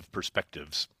offensive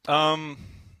perspectives,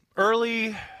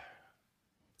 early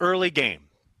game,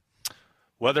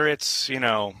 whether it's,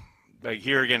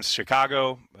 here against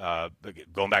Chicago,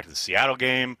 going back to the Seattle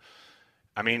game,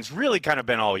 I mean, it's really kind of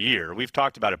been all year. We've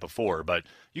talked about it before, but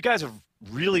you guys have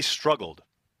really struggled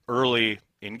early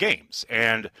in games.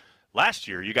 And last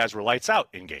year, you guys were lights out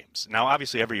in games. Now,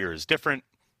 obviously, every year is different.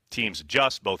 Teams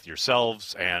adjust, both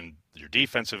yourselves and your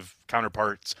defensive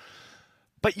counterparts.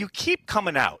 But you keep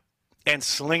coming out and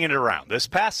slinging it around. This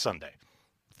past Sunday,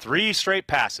 3 straight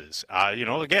passes.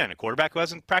 Again, a quarterback who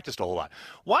hasn't practiced a whole lot.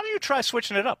 Why don't you try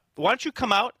switching it up? Why don't you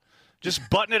come out, Just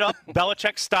button it up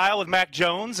Belichick style with Mac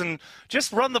Jones and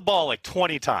just run the ball like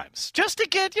 20 times just to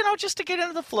get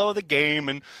into the flow of the game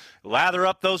and lather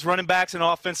up those running backs and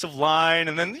offensive line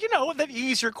and then, then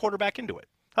ease your quarterback into it.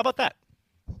 How about that?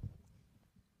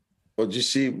 Well, did you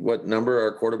see what number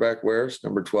our quarterback wears?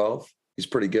 Number 12? He's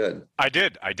pretty good. I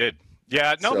did.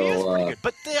 Yeah, no, he is pretty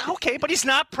good. But he's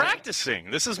not practicing.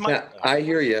 This is my. Yeah, I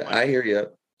hear you.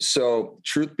 So,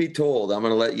 truth be told, I'm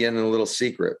going to let you in a little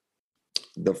secret.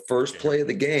 The first play of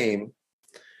the game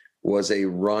was a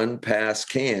run pass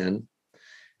can,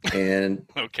 and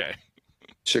okay,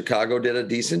 Chicago did a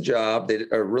decent job. They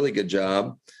did a really good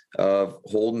job of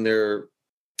holding their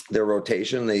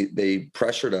rotation. They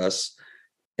pressured us,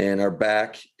 and our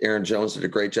back, Aaron Jones, did a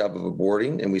great job of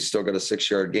aborting, and we still got a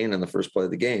 6-yard gain on the first play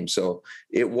of the game. So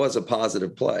it was a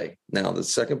positive play. Now the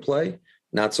second play,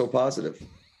 not so positive.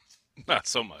 Not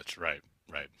so much, right?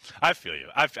 I feel you.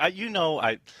 I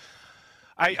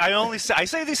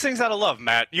say these things out of love,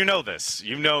 Matt. You know this.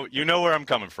 You know where I'm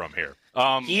coming from here.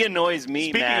 He annoys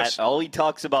me, Matt. All he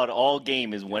talks about all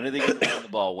game is when are they going to run the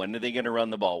ball? When are they going to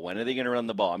run the ball? When are they going to run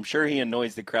the ball? I'm sure he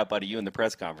annoys the crap out of you in the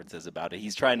press conferences about it.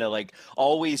 He's trying to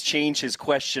always change his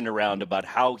question around about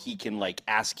how he can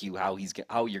ask you how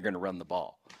you're going to run the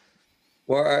ball.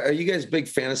 Well, are you guys big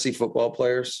fantasy football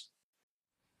players?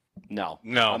 No,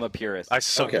 I'm a purist. I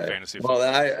suck at fantasy football.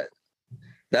 Well,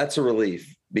 that's a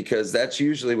relief because that's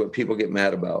usually what people get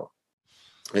mad about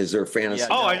is their fantasy.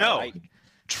 Yeah, I know.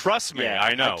 Trust me,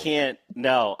 I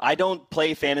know. I don't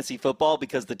play fantasy football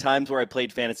because the times where I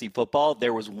played fantasy football,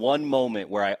 there was one moment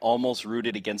where I almost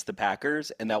rooted against the Packers,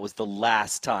 and that was the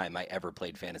last time I ever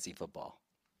played fantasy football.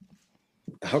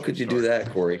 How could you do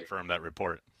that, Corey? Confirm that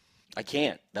report. I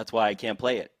can't. That's why I can't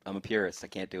play it. I'm a purist. I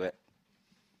can't do it.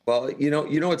 Well, you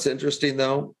know what's interesting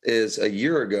though is a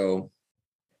year ago,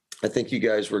 I think you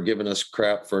guys were giving us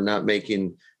crap for not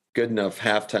making good enough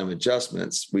halftime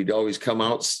adjustments. We'd always come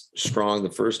out strong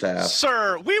the first half.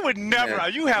 Sir, we would never. Yeah.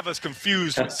 You have us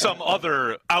confused with some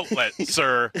other outlet,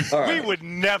 sir. Right. We would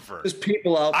never. There's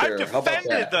people out there. I've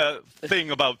defended the thing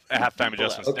about halftime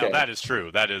adjustments. Okay. Now, that is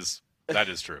true. That is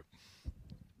true.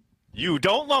 You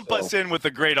don't lump us in with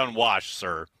the great unwashed,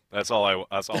 sir. That's all I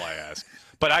ask.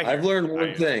 But I've learned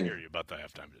one thing. I hear you about the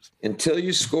halftime. Until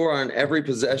you score on every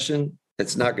possession,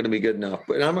 it's not going to be good enough.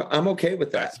 But I'm okay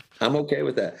with that. I'm okay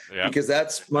with that because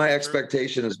that's my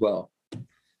expectation as well.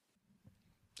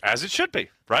 As it should be,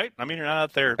 right? I mean, you're not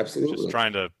out there Absolutely. Just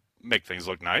trying to make things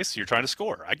look nice. You're trying to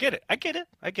score. I get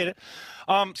it.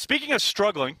 Speaking of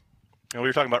struggling, we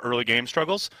were talking about early game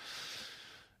struggles.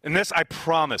 And this, I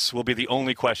promise, will be the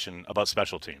only question about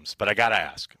special teams. But I got to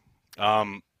ask. I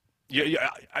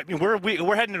mean,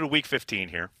 we're heading into week 15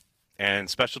 here, and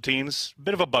special teams, a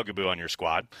bit of a bugaboo on your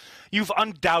squad. You've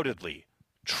undoubtedly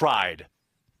tried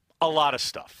a lot of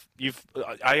stuff.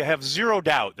 I have zero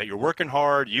doubt that you're working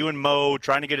hard, you and Mo,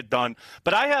 trying to get it done.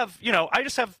 But I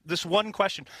just have this one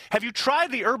question. Have you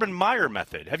tried the Urban Meyer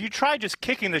method? Have you tried just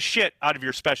kicking the shit out of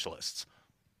your specialists?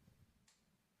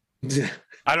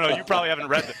 I don't know. You probably haven't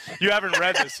read You haven't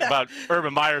read this about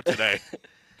Urban Meyer today.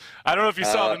 I don't know if you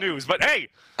saw the news, but hey,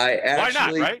 why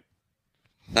not, right?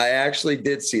 I actually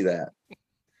did see that.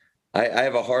 I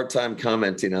have a hard time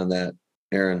commenting on that,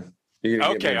 Aaron.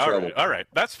 Okay, all right.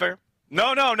 That's fair.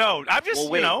 No. I'm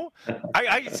just,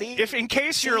 I see. If in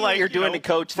case you're doing the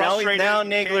coach now,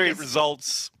 Nagler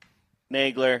results.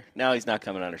 Nagler, now he's not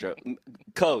coming on our show.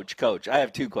 Coach, I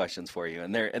have two questions for you,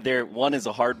 and there one is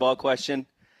a hardball question.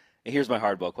 And here's my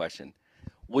hardball question: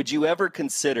 would you ever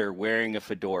consider wearing a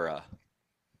fedora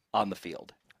on the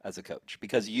field as a coach?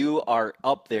 Because you are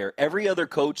up there. Every other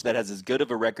coach that has as good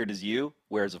of a record as you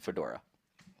wears a fedora.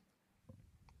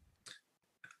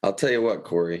 I'll tell you what,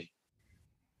 Corey.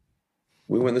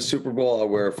 We win the Super Bowl, I'll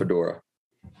wear a fedora.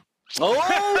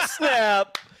 Oh,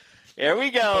 snap. There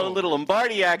we go. A little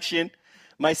Lombardi action.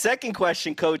 My second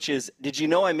question, Coach, is did you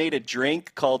know I made a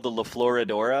drink called the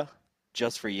LaFleur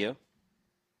just for you?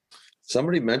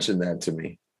 Somebody mentioned that to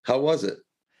me. How was it?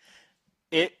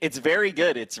 It's very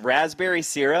good. It's raspberry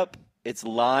syrup. It's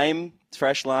lime,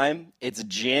 fresh lime. It's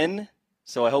gin.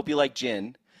 So I hope you like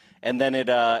gin. And then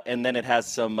it has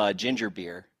some ginger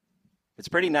beer. It's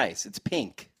pretty nice. It's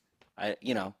pink. But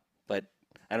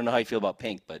I don't know how you feel about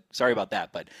pink, but sorry about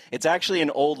that. But it's actually an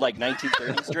old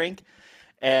 1930s drink.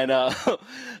 And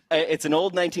it's an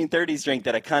old 1930s drink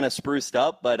that I kind of spruced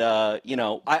up. But,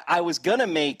 I was going to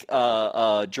make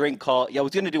a drink called – I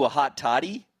was going to do a hot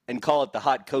toddy and call it the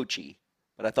hot coachie.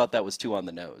 But I thought that was too on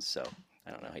the nose. So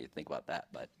I don't know how you think about that.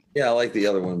 But yeah, I like the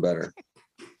other one better.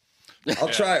 I'll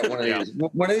try it one of these.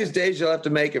 One of these days you'll have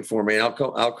to make it for me. And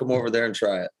I'll come over there and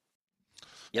try it.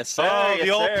 Yes, sir. Oh, yes, the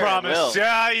old sir, promise.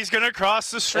 Yeah, he's going to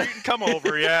cross the street and come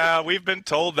over. Yeah, we've been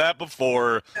told that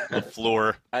before,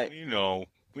 LaFleur.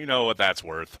 We know what that's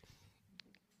worth.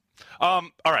 All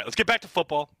right, let's get back to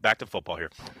football. Back to football here.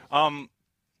 All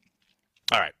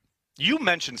right. You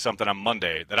mentioned something on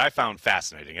Monday that I found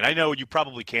fascinating, and I know you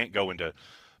probably can't go into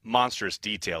monstrous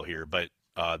detail here, but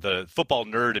the football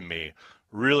nerd in me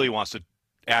really wants to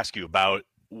ask you about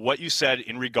what you said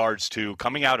in regards to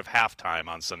coming out of halftime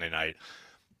on Sunday night,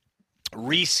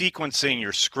 resequencing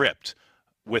your script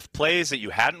with plays that you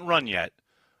hadn't run yet,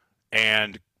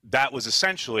 and that was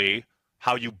essentially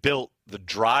how you built the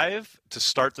drive to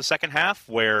start the second half,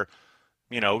 where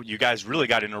you guys really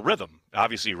got in a rhythm.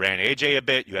 Obviously, you ran AJ a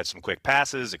bit, you had some quick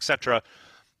passes, etc.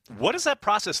 What is that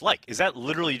process like? Is that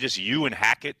literally just you and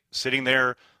Hackett sitting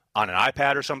there on an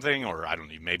iPad or something, or I don't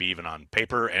know, maybe even on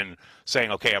paper, and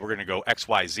saying, okay, we're going to go X,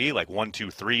 Y, Z, like 1,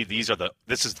 2, 3.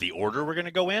 This is the order we're going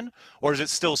to go in, or is it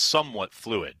still somewhat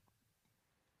fluid?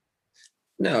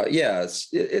 No, yeah,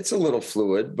 it's a little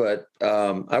fluid, but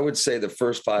I would say the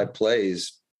first 5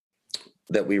 plays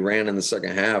that we ran in the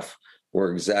second half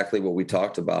were exactly what we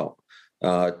talked about.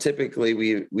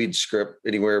 Typically, we'd script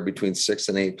anywhere between 6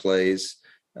 and 8 plays,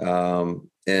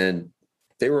 and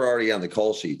they were already on the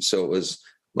call sheet. So it was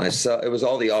myself. It was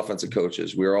all the offensive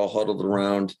coaches. We were all huddled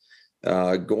around,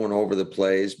 going over the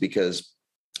plays, because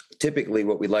typically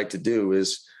what we like to do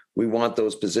is we want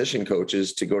those position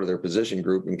coaches to go to their position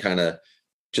group and kind of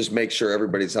just make sure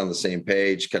everybody's on the same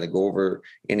page, kind of go over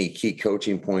any key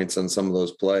coaching points on some of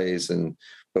those plays.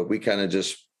 But we kind of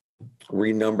just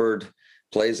renumbered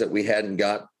plays that we hadn't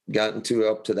gotten to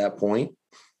up to that point.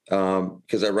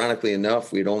 Because ironically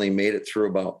enough, we'd only made it through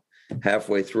about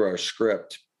halfway through our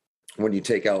script when you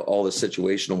take out all the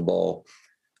situational ball.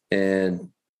 And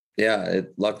yeah,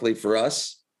 luckily for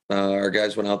us, our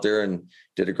guys went out there and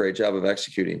did a great job of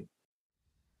executing.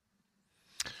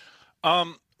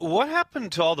 What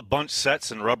happened to all the bunch sets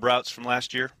and rub routes from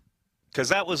last year? Because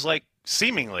that was like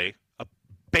seemingly a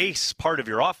base part of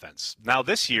your offense. Now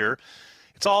this year,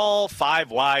 it's all 5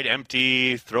 wide,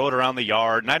 empty, throw it around the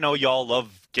yard. And I know y'all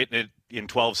love getting it in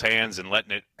 12's hands and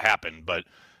letting it happen. But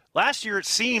last year, it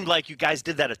seemed like you guys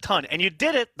did that a ton. And you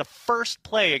did it the first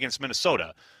play against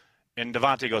Minnesota. And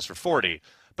Devontae goes for 40.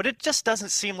 But it just doesn't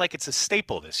seem like it's a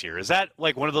staple this year. Is that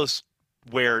like one of those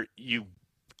where you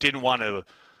didn't want to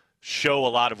show a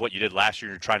lot of what you did last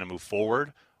year and you're trying to move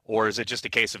forward? Or is it just a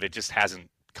case of it just hasn't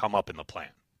come up in the plan?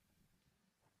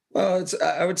 Well,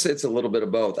 I would say it's a little bit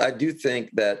of both. I do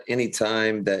think that any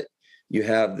time that you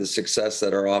have the success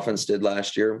that our offense did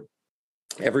last year,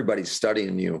 everybody's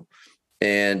studying you.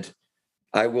 And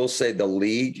I will say the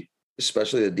league,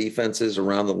 especially the defenses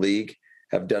around the league,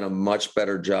 have done a much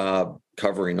better job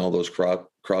covering all those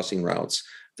crossing routes.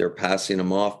 They're passing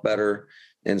them off better.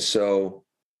 And so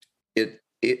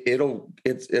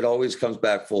it always comes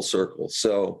back full circle.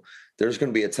 So there's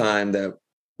going to be a time that,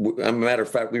 as a matter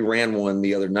of fact, we ran one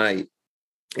the other night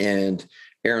and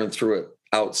Aaron threw it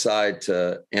outside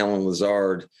to Alan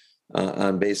Lazard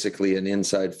on basically an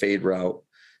inside fade route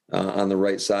on the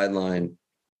right sideline.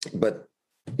 But,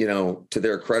 to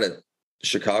their credit,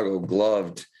 Chicago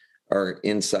gloved our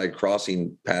inside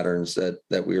crossing patterns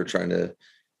that we were trying to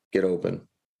get open.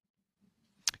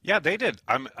 Yeah, they did.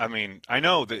 I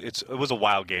know that it was a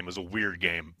wild game. It was a weird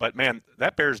game. But, man,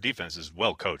 that Bears defense is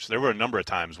well coached. There were a number of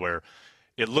times where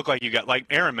it looked like you got, like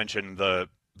Aaron mentioned, the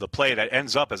play that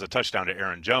ends up as a touchdown to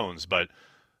Aaron Jones. But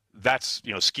that's,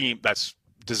 scheme that's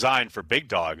designed for Big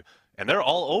Dog. And they're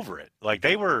all over it. Like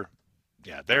they were,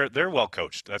 yeah, they're well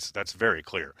coached. That's very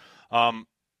clear.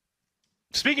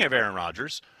 Speaking of Aaron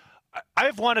Rodgers,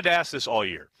 I've wanted to ask this all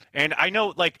year. And I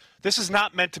know, like, this is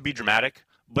not meant to be dramatic,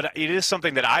 but it is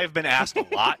something that I've been asked a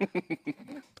lot.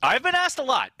 I've been asked a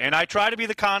lot, and I try to be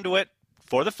the conduit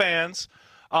for the fans.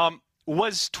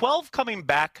 Was 12 coming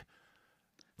back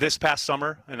this past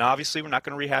summer? And obviously we're not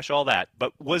going to rehash all that,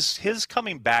 but was his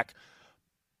coming back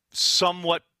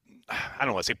somewhat, I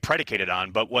don't want to say predicated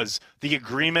on, but was the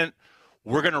agreement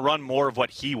we're going to run more of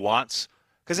what he wants?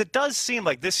 Because it does seem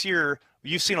like this year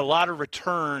you've seen a lot of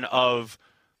return of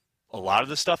a lot of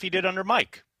the stuff he did under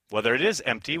Mike. Whether it is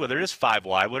empty, whether it is 5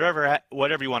 wide,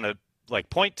 whatever you want to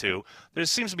point to, there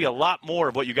seems to be a lot more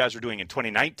of what you guys were doing in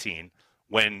 2019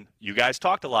 when you guys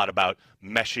talked a lot about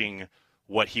meshing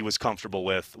what he was comfortable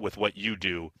with what you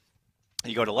do.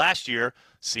 You go to last year,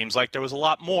 seems like there was a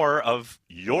lot more of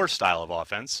your style of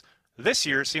offense. This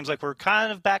year, it seems like we're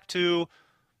kind of back to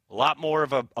a lot more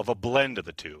of a blend of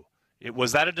the two.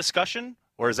 Was that a discussion,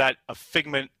 or is that a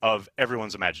figment of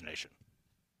everyone's imagination?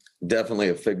 Definitely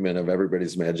a figment of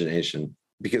everybody's imagination,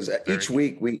 because each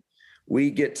week we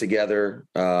get together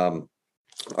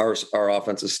our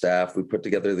offensive staff. We put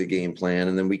together the game plan,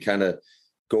 and then we kind of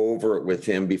go over it with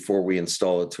him before we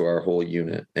install it to our whole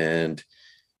unit. And,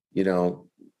 you know,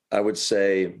 I would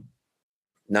say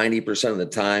 90% of the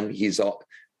time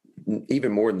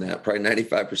even more than that, probably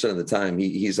 95% of the time,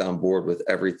 he's on board with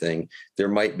everything. There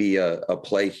might be a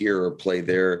play here or a play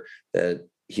there that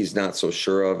he's not so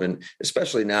sure of. And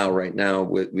especially right now,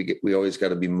 we always got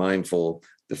to be mindful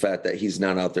the fact that he's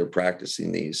not out there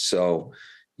practicing these. So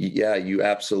yeah, you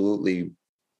absolutely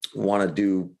want to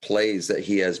do plays that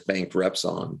he has banked reps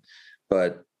on.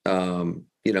 But,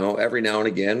 you know, every now and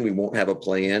again, we won't have a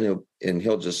play in and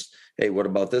he'll just, hey, what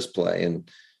about this play? And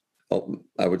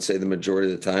I would say the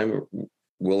majority of the time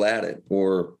we'll add it,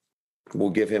 or we'll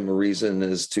give him a reason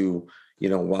as to, you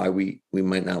know, why we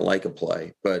might not like a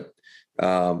play. But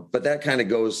that kind of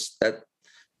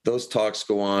those talks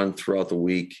go on throughout the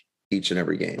week, each and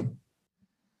every game.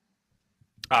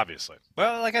 Obviously.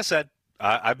 Well, like I said,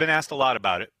 I've been asked a lot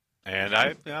about it, and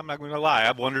I'm not going to lie,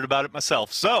 I've wondered about it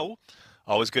myself. So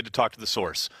always good to talk to the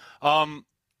source.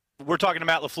 We're talking to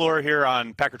Matt LaFleur here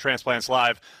on Packer Transplants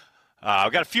Live.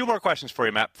 I've got a few more questions for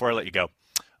you, Matt, before I let you go.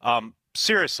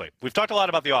 Seriously, we've talked a lot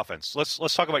about the offense.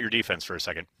 Let's talk about your defense for a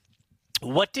second.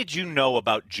 What did you know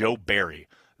about Joe Barry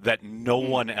that no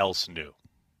one else knew?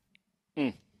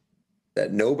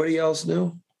 That nobody else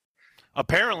knew?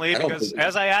 Apparently, because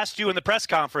as I asked you in the press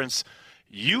conference,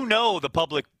 you know the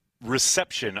public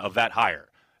reception of that hire.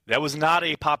 That was not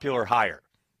a popular hire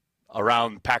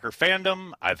around Packer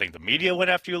fandom. I think the media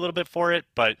went after you a little bit for it,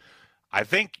 but I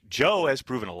think Joe has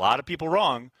proven a lot of people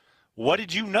wrong. What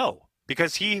did you know?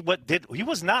 Because he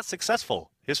was not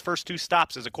successful his first 2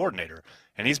 stops as a coordinator,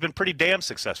 and he's been pretty damn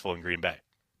successful in Green Bay.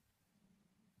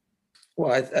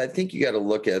 Well, I think you got to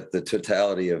look at the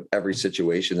totality of every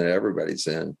situation that everybody's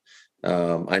in.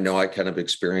 I know I kind of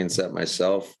experienced that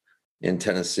myself in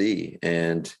Tennessee,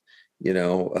 and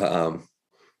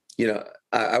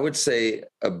I would say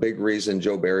a big reason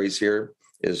Joe Barry's here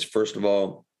is, first of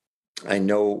all, I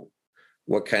know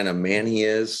what kind of man he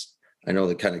is. I know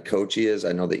the kind of coach he is.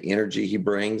 I know the energy he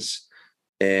brings.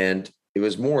 And it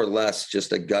was more or less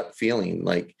just a gut feeling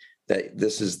like that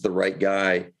this is the right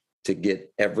guy to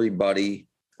get everybody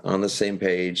on the same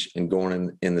page and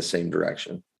going in the same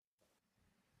direction.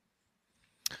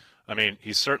 I mean,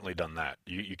 he's certainly done that.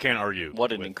 You can't argue.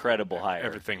 What an incredible hire.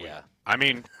 Everything. Yeah. I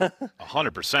mean,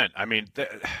 100%. I mean,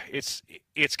 it's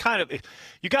kind of,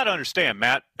 you got to understand,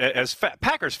 Matt, as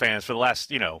Packers fans for the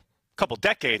last, couple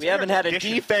decades. We haven't had a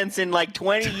defense in like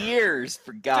 20 years,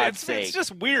 for God's sake. It's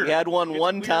just weird. We had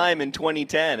one time in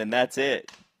 2010, and that's it.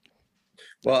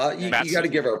 Well, you got to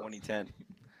give 2010.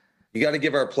 You got to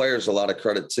give our players a lot of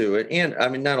credit too. And I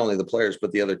mean, not only the players,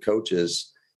 but the other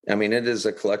coaches. I mean, it is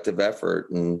a collective effort.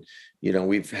 And,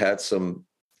 we've had some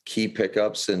key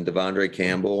pickups in Devondre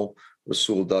Campbell,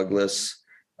 Rasul Douglas.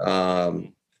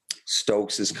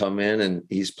 Stokes has come in and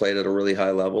he's played at a really high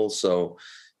level. So,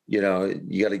 you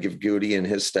got to give Goody and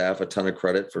his staff a ton of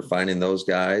credit for finding those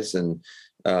guys. And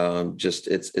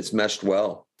it's meshed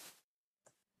well.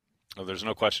 Oh, there's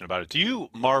no question about it. Do you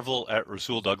marvel at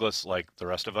Rasul Douglas like the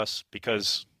rest of us?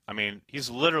 Because, I mean, he's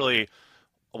literally,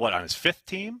 on his 5th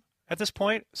team at this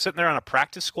point, sitting there on a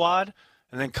practice squad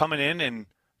and then coming in and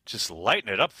just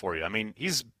lighting it up for you. I mean,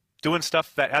 he's doing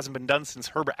stuff that hasn't been done since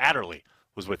Herbert Adderley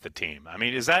was with the team. I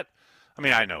mean,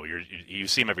 I know you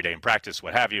see him every day in practice,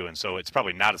 what have you, and so it's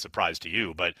probably not a surprise to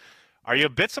you. But are you a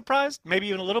bit surprised, maybe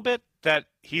even a little bit, that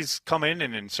he's come in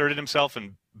and inserted himself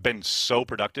and been so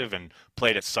productive and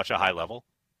played at such a high level?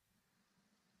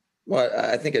 Well,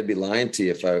 I think I'd be lying to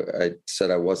you if I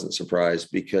said I wasn't surprised,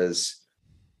 because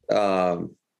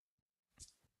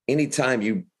anytime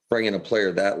you bring in a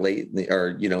player that late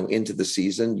into the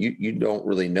season, you don't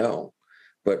really know.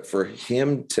 But for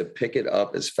him to pick it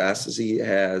up as fast as he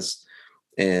has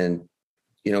and,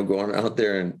 going out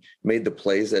there and made the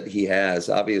plays that he has,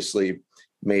 obviously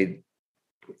made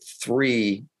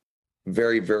 3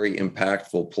 very, very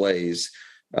impactful plays.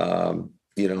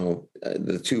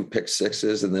 The 2 pick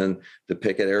sixes and then the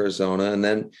pick at Arizona, and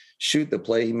then the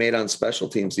play he made on special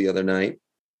teams the other night,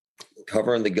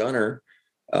 covering the gunner,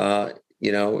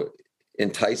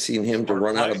 enticing him to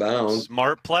run out of bounds.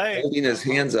 Smart play. Holding his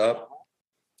hands up.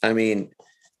 I mean,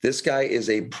 this guy is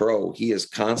a pro. He is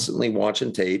constantly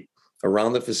watching tape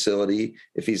around the facility.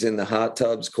 If he's in the hot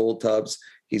tubs, cold tubs,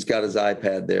 he's got his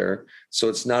iPad there. So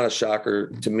it's not a shocker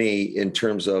to me in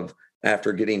terms of,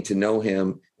 after getting to know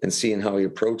him and seeing how he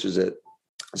approaches it,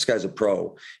 this guy's a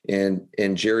pro. And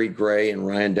Jerry Gray and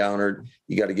Ryan Downard,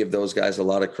 you got to give those guys a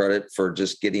lot of credit for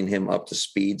just getting him up to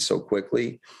speed so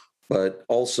quickly. But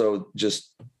also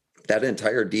just that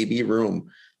entire DB room,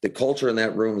 the culture in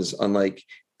that room is unlike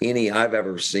any I've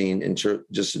ever seen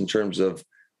just in terms of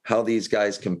how these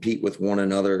guys compete with one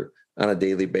another on a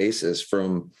daily basis.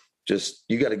 From just,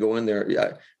 you got to go in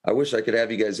there. I wish I could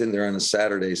have you guys in there on a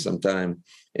Saturday sometime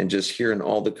and just hearing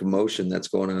all the commotion that's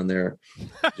going on there.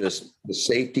 Just the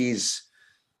safeties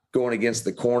going against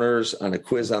the corners on a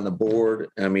quiz on the board.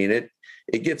 I mean,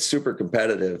 it gets super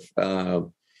competitive.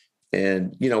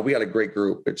 And, you know, we got a great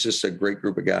group. It's just a great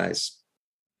group of guys.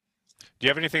 Do you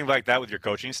have anything like that with your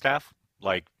coaching staff?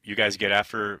 Like you guys get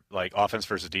after like offense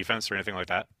versus defense or anything like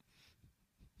that?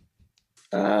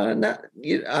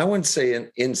 I wouldn't say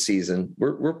in season.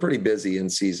 We're pretty busy in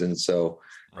season. So,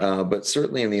 right. But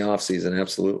certainly in the off season,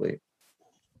 absolutely.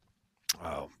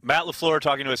 Oh, Matt LaFleur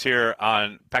talking to us here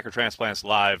on Packer Transplants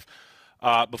Live.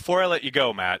 Before I let you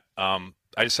go, Matt,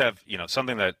 I just have, you know,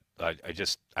 something that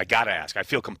I got to ask. I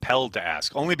feel compelled to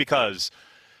ask only because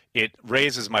it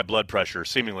raises my blood pressure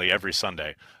seemingly every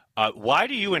Sunday. Why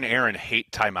do you and Aaron hate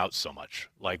timeouts so much?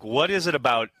 Like, what is it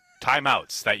about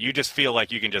timeouts that you just feel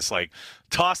like you can just like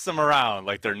toss them around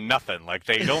like they're nothing, like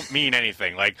they don't mean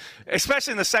anything, like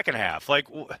especially in the second half? Like,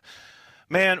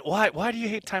 man, why do you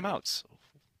hate timeouts?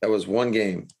 That was one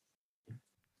game.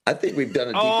 I think we've done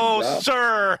a decent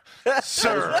job.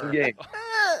 Sir. One game.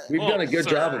 We've done a good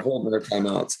job of holding our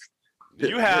timeouts.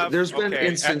 You have. There's been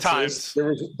instances. At times.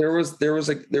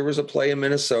 There was a play in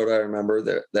Minnesota, I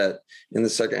remember that in the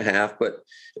second half, but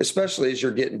especially as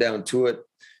you're getting down to it,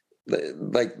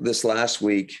 like this last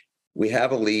week, we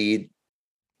have a lead.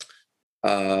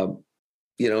 You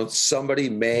know, somebody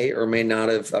may or may not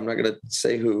have, I'm not going to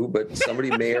say who, but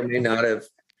somebody may or may not have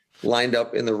lined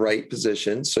up in the right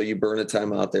position. So you burn a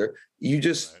timeout there. You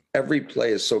just, every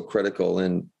play is so critical.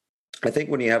 And I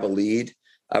think when you have a lead,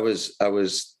 I was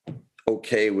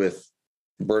okay with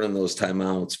burning those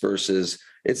timeouts versus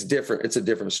it's different. It's a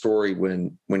different story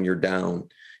when you're down.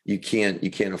 You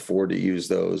can't afford to use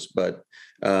those. But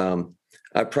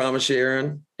I promise you,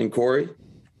 Aaron and Corey,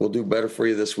 we'll do better for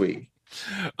you this week.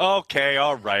 Okay,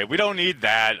 all right. We don't need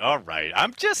that. All right.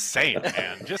 I'm just saying,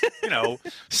 man. Just, you know,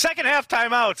 second half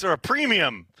timeouts are a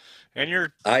premium. And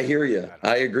I hear you.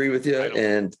 I agree with you.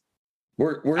 And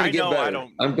we're going to get better.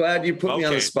 I'm glad you put me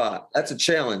on the spot. That's a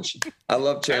challenge. I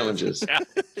love challenges. Yeah.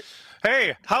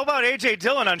 Hey, how about A.J.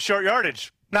 Dillon on short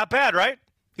yardage? Not bad, right?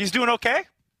 He's doing okay?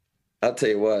 I'll tell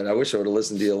you what. I wish I would have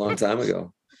listened to you a long time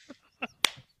ago.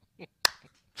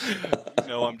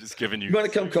 No, I'm just giving you. You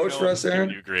want to come coach for us,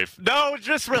 Aaron? You grief. No,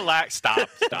 just relax. Stop.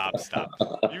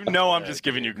 You know I'm just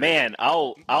giving you grief. Man,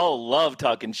 I'll love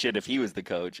talking shit if he was the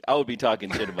coach. I would be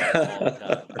talking shit about it all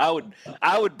the time.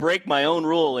 I would break my own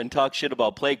rule and talk shit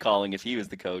about play calling if he was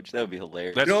the coach. That would be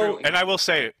hilarious. That's true. And I will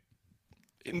say,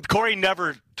 Corey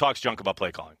never talks junk about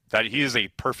play calling. That he is a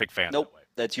perfect fan. Nope,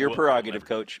 that's your prerogative,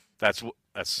 Coach. I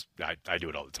do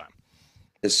it all the time.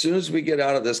 As soon as we get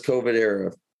out of this COVID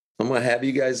era, I'm going to have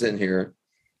you guys in here,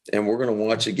 and we're going to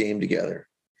watch a game together.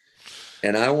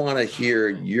 And I want to hear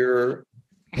your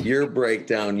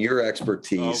breakdown, your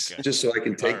expertise, just so I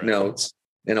can take notes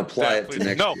and apply it to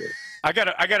next year.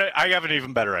 I have an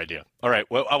even better idea. All right,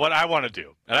 well, what I want to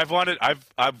do, and I've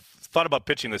thought about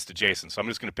pitching this to Jason, so I'm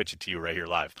just going to pitch it to you right here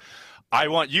live. I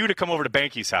want you to come over to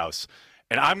Banky's house,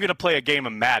 and I'm going to play a game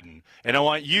of Madden, and I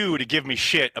want you to give me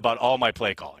shit about all my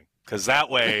play calling. Because that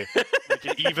way we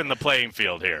can even the playing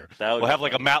field here. We'll have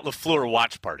like a Matt LaFleur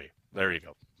watch party. There you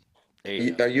go.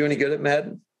 Are you any good at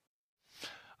Madden?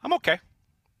 I'm okay.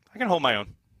 I can hold my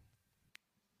own.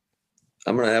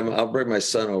 I'll bring my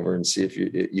son over and see if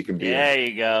you can beat him. There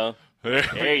you go.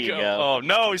 There you go. Oh,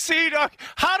 no. See,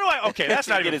 how do I – okay, that's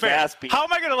not even fair. How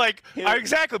am I going to like –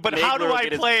 exactly, but how do I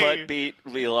play – his butt beat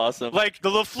would be awesome. Like the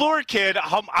LaFleur kid,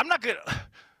 I'm not going to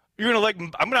 – you're going to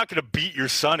like – I'm not going to beat your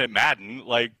son at Madden.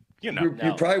 Like, you know.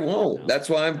 You probably won't. That's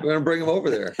why I'm going to bring him over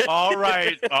there. All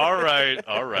right.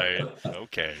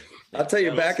 Okay. I'll tell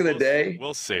you, back in the day.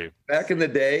 We'll see. Back in the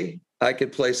day, I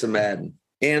could play some Madden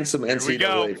and some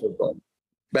NCAA football.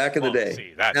 Back in the day.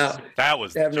 See, that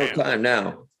was I have no time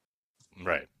now.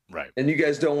 Right. And you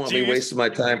guys don't want me wasting my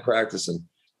time practicing.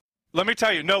 Let me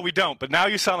tell you, no, we don't. But now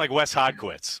you sound like Wes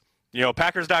Hodquist. You know,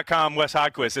 Packers.com, Wes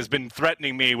Hodquist has been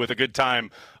threatening me with a good time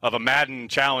of a Madden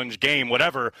challenge game,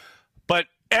 whatever. But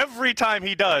every time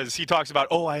he does, he talks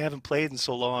about, I haven't played in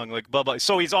so long, like blah, blah.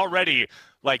 So he's already,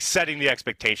 like, setting the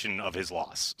expectation of his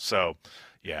loss. So,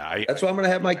 yeah. That's why I'm going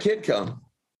to have my kid come.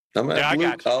 I'm going to have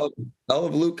Luke. I'll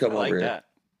have Luke come over here. That.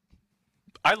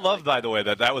 I love, by the way,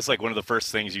 that was like one of the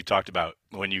first things you talked about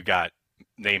when you got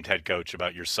named head coach,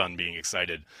 about your son being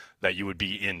excited that you would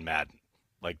be in Madden.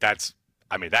 Like that's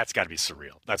got to be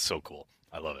surreal. That's so cool.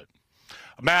 I love it.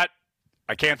 Matt,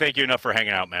 I can't thank you enough for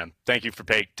hanging out, man. Thank you for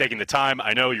taking the time.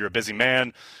 I know you're a busy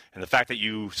man, and the fact that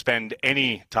you spend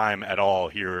any time at all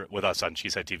here with us on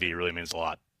Cheesehead TV really means a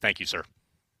lot. Thank you, sir.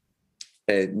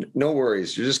 Hey, no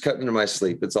worries. You're just cutting into my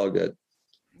sleep. It's all good.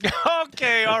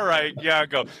 Okay, all right. Yeah,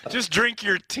 go. Just drink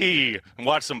your tea and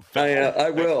watch some film.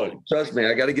 I will. Trust me.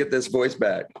 I got to get this voice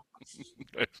back.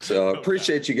 So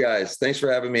appreciate you guys. Thanks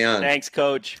for having me on. Thanks,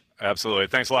 Coach. Absolutely.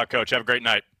 Thanks a lot, Coach. Have a great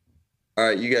night. All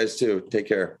right, you guys too. Take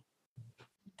care.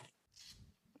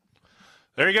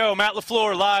 There you go. Matt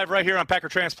LaFleur live right here on Packer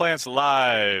Transplants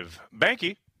Live.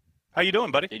 Banky, how you doing,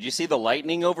 buddy? Did you see the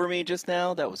lightning over me just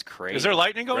now? That was crazy. Is there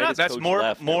lightning going on? That's more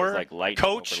like lightning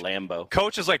Coach over Lambeau.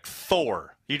 Coach is like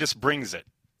Thor. He just brings it.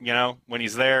 You know, when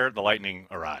he's there, the lightning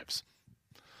arrives.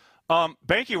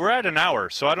 Banky, we're at an hour,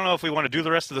 so I don't know if we want to do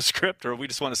the rest of the script or we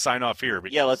just want to sign off here.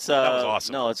 Yeah, let's. That was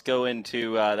awesome. No, let's go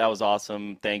into. That was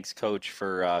awesome. Thanks, Coach,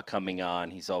 for coming on.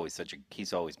 He's always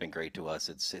been great to us.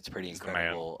 It's pretty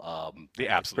incredible.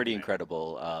 It's pretty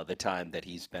incredible the time that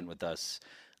he's been with us.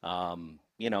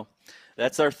 You know,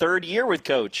 that's our third year with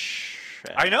Coach.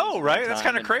 I know, right? That's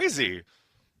kind of crazy.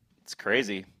 It's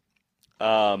crazy.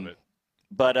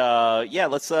 But yeah,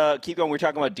 let's keep going. We're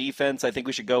talking about defense. I think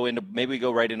we should go right into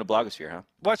Blogosphere, huh?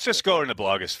 Let's just go into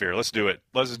Blogosphere. Let's do it.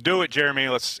 Let's do it, Jeremy.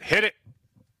 Let's hit it.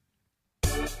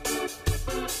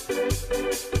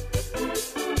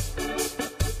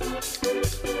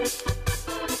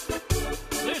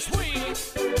 This week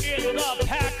in the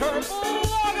Packer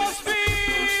Blogosphere.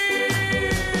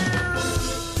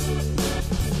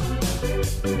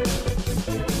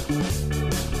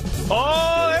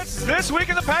 Oh, it's this week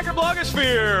in the Packer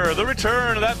Blogosphere, the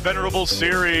return of that venerable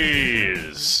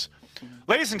series.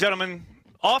 Ladies and gentlemen,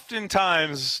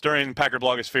 oftentimes during Packer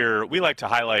Blogosphere, we like to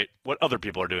highlight what other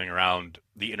people are doing around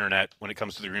the internet when it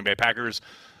comes to the Green Bay Packers.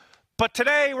 But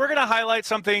today, we're going to highlight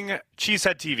something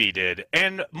Cheesehead TV did,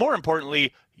 and more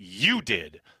importantly, you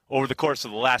did over the course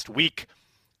of the last week.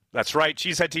 That's right,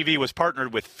 Cheesehead TV was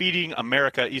partnered with Feeding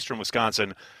America Eastern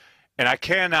Wisconsin, and I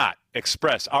cannot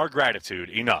express our gratitude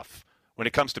enough when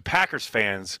it comes to Packers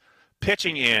fans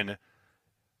pitching in,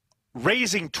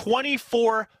 raising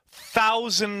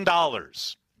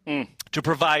 $24,000 to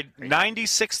provide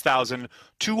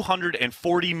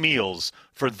 96,240 meals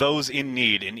for those in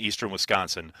need in Eastern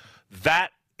Wisconsin.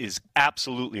 That is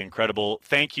absolutely incredible.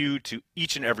 Thank you to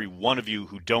each and every one of you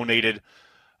who donated.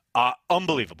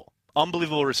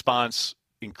 Unbelievable response,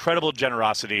 incredible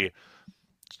generosity.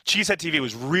 Cheesehead TV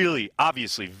was really,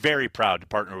 obviously, very proud to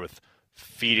partner with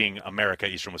Feeding America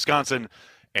Eastern Wisconsin,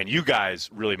 and you guys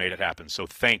really made it happen, so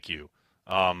thank you.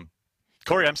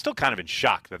 Corey, I'm still kind of in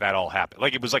shock that all happened.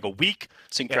 Like, it was like a week.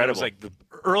 It's incredible. It was like the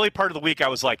early part of the week, I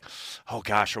was like, oh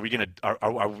gosh, are we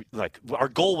like, our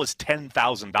goal was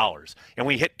 $10,000, and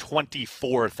we hit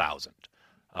 24,000.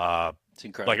 It's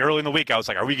incredible. Like, early in the week, I was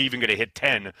like, are we even going to hit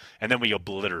 10? And then we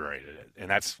obliterated it,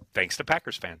 and that's thanks to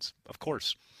Packers fans, of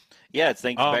course. Yeah, it's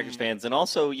thanks to Packers fans, and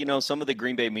also, you know, some of the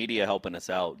Green Bay media helping us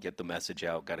out, get the message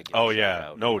out. Got to get. Oh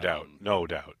yeah, out. no doubt, no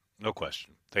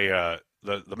question. They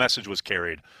the message was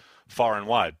carried far and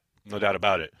wide, no doubt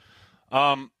about it.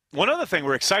 One other thing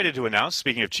we're excited to announce,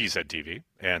 speaking of Cheesehead TV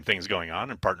and things going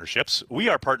on and partnerships, we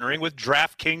are partnering with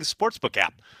DraftKings Sportsbook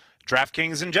app,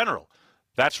 DraftKings in general.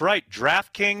 That's right,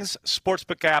 DraftKings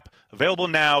Sportsbook app, available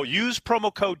now. Use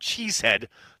promo code Cheesehead.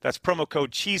 That's promo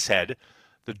code Cheesehead.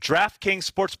 The DraftKings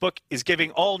Sportsbook is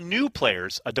giving all new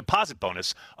players a deposit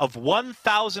bonus of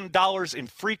 $1,000 in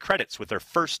free credits with their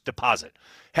first deposit.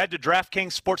 Head to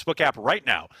DraftKings Sportsbook app right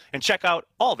now and check out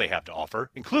all they have to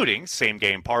offer, including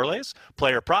same-game parlays,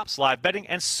 player props, live betting,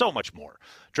 and so much more.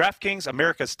 DraftKings,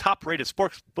 America's top-rated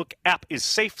sportsbook app, is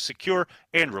safe, secure,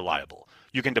 and reliable.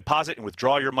 You can deposit and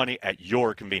withdraw your money at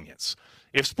your convenience.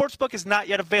 If Sportsbook is not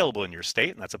yet available in your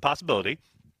state, and that's a possibility,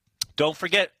 don't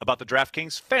forget about the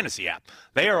DraftKings Fantasy app.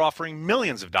 They are offering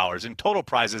millions of dollars in total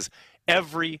prizes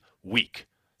every week.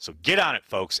 So get on it,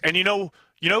 folks. And you know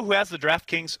who has the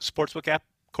DraftKings Sportsbook app,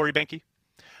 Corey Benke?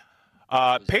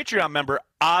 Patreon member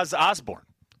Oz Osborne,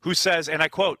 who says, and I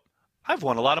quote, "I've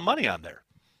won a lot of money on there."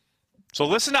 So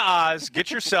listen to Oz. Get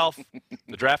yourself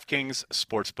the DraftKings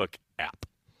Sportsbook app.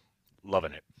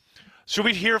 Loving it. Should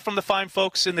we hear from the fine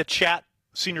folks in the chat,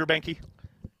 Senior Benke?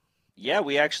 Yeah,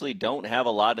 we actually don't have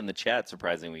a lot in the chat,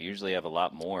 surprisingly. We usually have a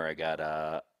lot more. I got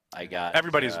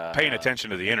everybody's paying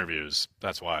attention to the interviews.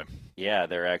 That's why. Yeah,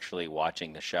 they're actually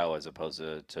watching the show as opposed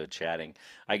to chatting.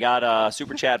 I got a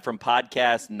super chat from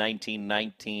Podcast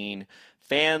 1919.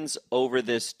 Fans over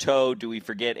this toe. Do we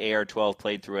forget AR-12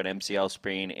 played through an MCL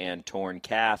sprain and torn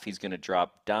calf? He's going to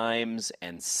drop dimes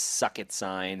and suck it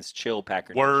signs. Chill,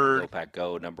 Packer. Word. Go, Pack,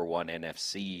 go. #1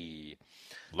 NFC.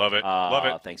 Love it. Love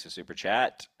it. Thanks for super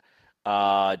chat.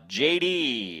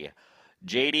 JD,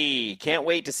 can't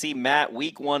wait to see Matt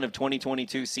week 1 of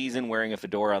 2022 season wearing a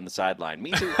fedora on the sideline.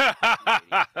 Me too.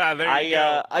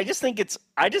 I just think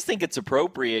it's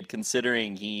appropriate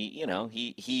considering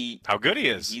he how good he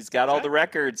is. He's got all the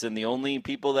records, and the only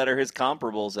people that are his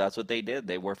comparables, that's what they did.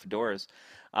 They wore fedoras.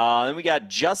 Then we got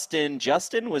Justin.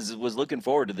 Justin was looking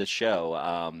forward to this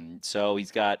show. So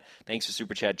he's got, thanks for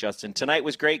super chat, Justin. Tonight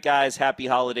was great, guys. Happy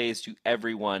holidays to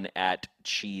everyone at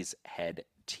Cheesehead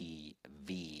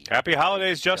TV. Happy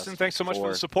holidays, Justin. Thanks so much for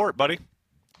the support, buddy.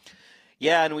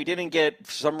 Yeah, and we didn't get,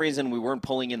 for some reason, we weren't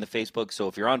pulling in the Facebook. So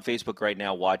if you're on Facebook right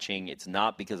now watching, it's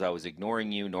not because I was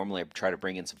ignoring you. Normally I try to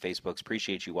bring in some Facebooks.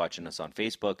 Appreciate you watching us on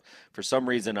Facebook. For some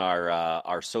reason,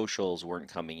 our socials weren't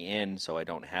coming in, so I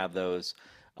don't have those.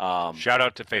 Shout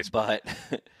out to Facebook. But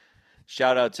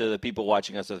shout out to the people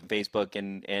watching us on Facebook.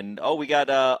 And we got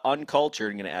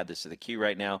Uncultured. I'm going to add this to the queue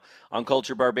right now.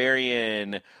 Uncultured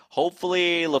Barbarian.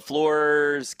 Hopefully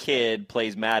LaFleur's kid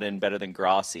plays Madden better than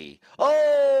Grossi.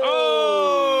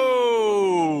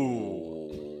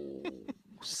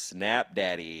 Snap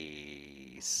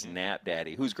Daddy.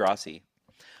 Who's Grossi?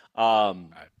 I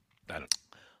don't.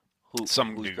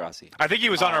 Who's Grossi? I think he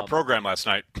was on our program last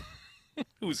night.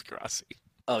 Who's Grossi?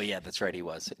 Oh yeah, that's right. He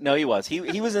was. No, he was.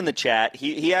 He was in the chat.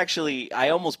 He actually. I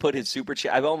almost put his super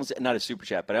chat. I've almost not a super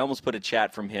chat, but I almost put a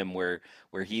chat from him where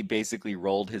he basically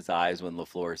rolled his eyes when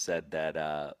LaFleur said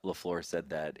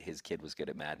that his kid was good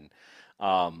at Madden,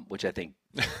 which I think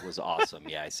was awesome.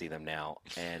 Yeah, I see them now,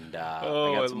 and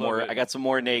I got some more. I got some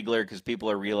more Nagler because people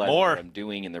are realizing what I'm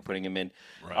doing and they're putting him in.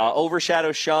 Right.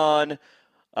 Overshadow Sean.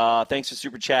 Thanks for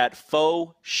super chat.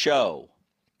 Faux show.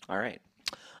 All right.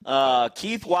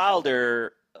 Keith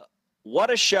Wilder,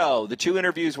 what a show. The 2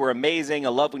 interviews were amazing. I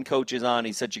love when Coach is on.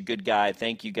 He's such a good guy.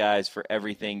 Thank you guys for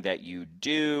everything that you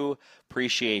do.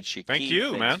 Appreciate you, Thank Keith. you,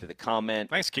 Thanks man. for the comment.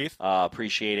 Thanks, Keith.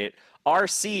 Appreciate it.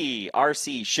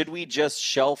 RC, should we just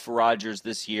shelf Rodgers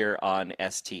this year on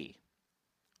ST?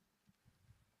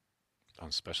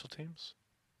 On special teams?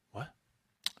 What?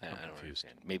 I don't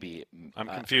understand. Maybe. I'm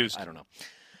confused. I don't know.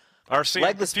 RC,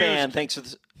 Legless fan, thanks for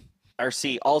this.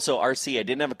 RC, also RC, I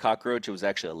didn't have a cockroach. It was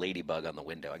actually a ladybug on the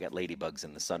window. I got ladybugs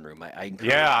in the sunroom.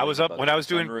 I was up when I was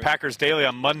doing Packers Daily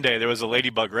on Monday. There was a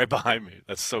ladybug right behind me.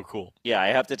 That's so cool. Yeah, I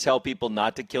have to tell people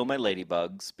not to kill my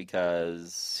ladybugs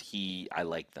because I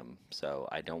like them. So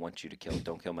I don't want you to kill.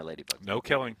 Don't kill my ladybugs. No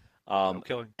killing. No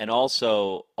killing. And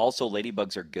also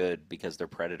ladybugs are good because they're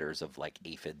predators of like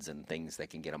aphids and things that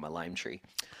can get on my lime tree.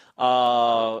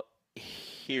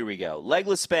 Here we go.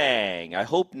 Legless Bang. I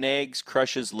hope Nags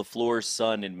crushes LaFleur's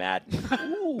son in Madden.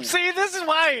 See, this is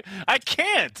why I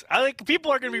can't.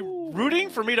 People are going to be rooting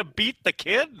for me to beat the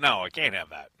kid. No, I can't have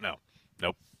that. No.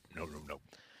 Nope.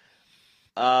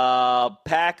 No.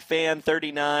 Pack Fan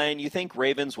 39. You think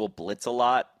Ravens will blitz a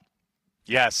lot?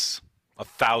 Yes.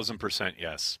 1,000%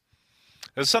 yes.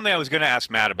 It was something I was going to ask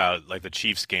Matt about, like the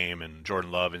Chiefs game and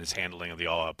Jordan Love and his handling of the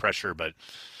all-out pressure, but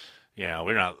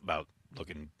we're not about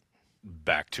looking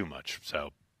back too much. So,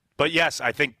 but yes,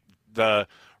 I think the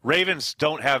Ravens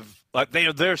don't have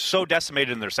they're so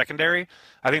decimated in their secondary.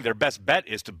 I think their best bet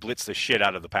is to blitz the shit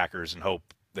out of the Packers and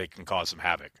hope they can cause some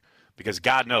havoc, because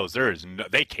God knows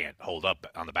they can't hold up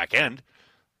on the back end.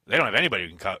 They don't have anybody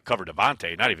who can cover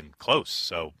Devontae, not even close.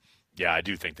 So, yeah, I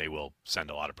do think they will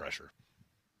send a lot of pressure.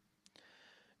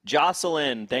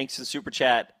 Jocelyn, thanks to the super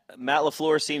chat. Matt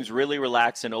LaFleur seems really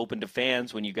relaxed and open to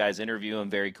fans when you guys interview him.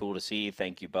 Very cool to see.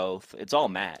 Thank you both. It's all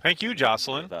Matt. Thank you,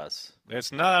 Jocelyn. With us.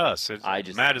 It's not us.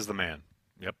 Matt is the man.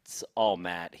 Yep. It's all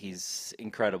Matt. He's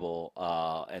incredible,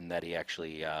 and that he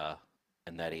actually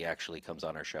comes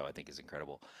on our show, I think, is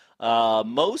incredible.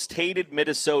 Most hated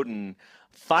Minnesotan.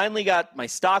 Finally got my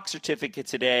stock certificate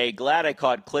today. Glad I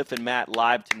caught Cliff and Matt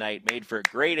live tonight. Made for a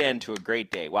great end to a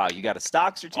great day. Wow, you got a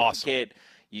stock certificate. Awesome.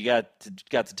 You got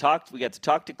to talk. We got to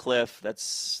talk to Cliff.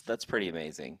 That's pretty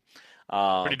amazing.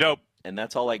 Pretty dope. And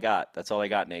that's all I got. That's all I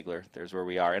got, Nagler. There's where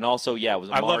we are. And also, yeah, it was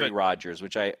Amari Rodgers,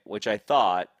 which I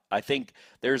thought. I think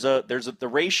the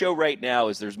ratio right now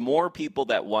is there's more people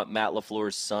that want Matt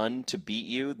LaFleur's son to beat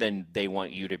you than they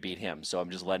want you to beat him. So I'm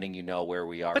just letting you know where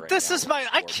we are. But this is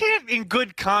I can't in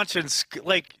good conscience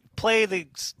play the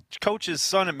coach's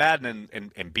son in Madden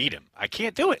and beat him. I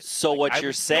can't do it. So what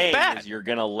you're saying is you're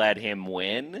going to let him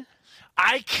win?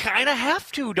 I kind of have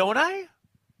to, don't I?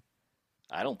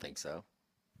 I don't think so.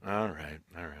 All right.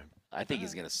 I think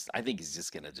he's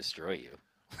just going to destroy you.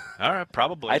 All right,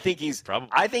 probably. I think he's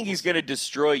going to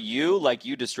destroy you like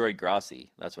you destroyed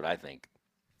Grossi. That's what I think.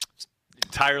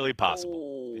 entirely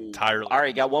possible. Entirely. All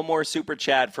right, got one more super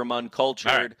chat from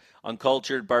Uncultured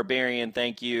Barbarian.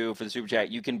 Thank you for the super chat.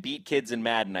 You can beat kids in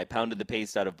Madden. I pounded the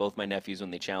paste out of both my nephews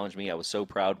when they challenged me. I was so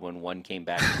proud when one came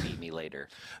back to beat me later.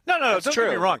 No, don't get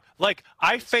me wrong. Like,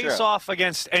 I face off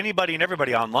against anybody and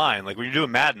everybody online. Like, when you're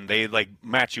doing Madden, they, like,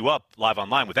 match you up live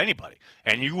online with anybody.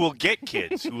 And you will get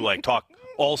kids who, like, talk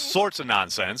all sorts of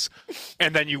nonsense,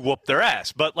 and then you whoop their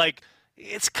ass. But, like,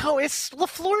 it's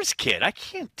LaFleur's kid. I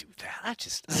can't do that. I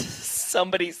just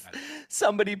somebody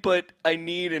put, I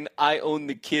need an I own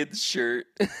the kids shirt.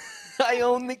 I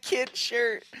own the kid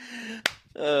shirt.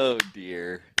 Oh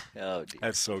dear.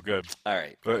 That's so good. All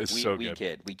right. It's so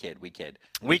good. We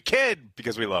kid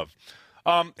because we love.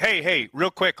 Hey,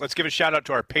 real quick, let's give a shout out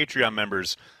to our Patreon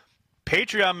members.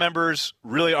 Patreon members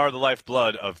really are the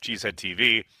lifeblood of Cheesehead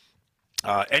TV.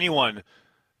 Anyone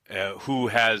who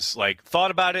has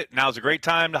thought about it, now's a great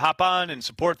time to hop on and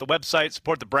support the website,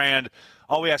 support the brand.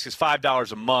 All we ask is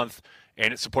 $5 a month,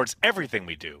 and it supports everything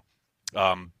we do.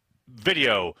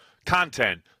 Video,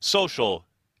 content, social,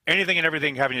 anything and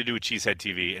everything having to do with Cheesehead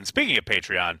TV. And speaking of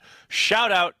Patreon,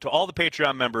 shout out to all the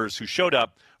Patreon members who showed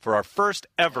up for our first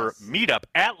ever meetup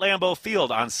at Lambeau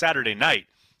Field on Saturday night.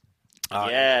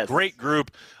 Great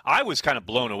group. I was kind of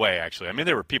blown away, actually. I mean,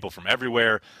 there were people from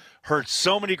everywhere. Heard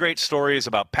so many great stories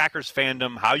about Packers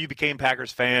fandom, how you became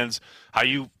Packers fans, how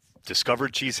you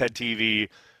discovered Cheesehead TV.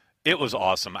 It was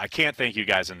awesome. I can't thank you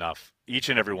guys enough, each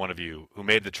and every one of you who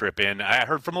made the trip in. I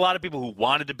heard from a lot of people who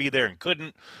wanted to be there and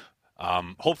couldn't.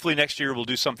 Hopefully next year we'll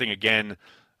do something again.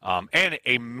 And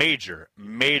a major,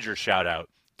 major shout out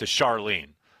to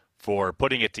Charlene for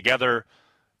putting it together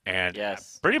and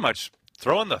pretty much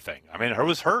throwing the thing. I mean, it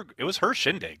was her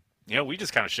shindig. You know, we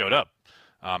just kind of showed up.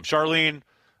 Charlene,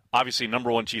 obviously #1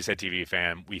 Cheesehead TV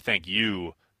fan. We thank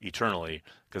you eternally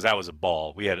because that was a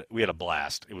ball. We had a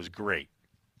blast. It was great.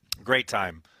 Great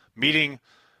time. Meeting,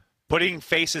 putting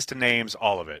faces to names,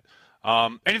 all of it.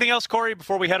 Anything else, Corey,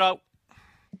 before we head out?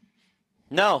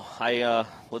 No,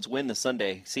 let's win the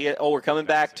Sunday. See it. Oh, we're coming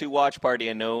back to Watch Party.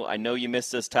 I know you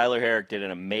missed us. Tyler Herrick did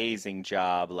an amazing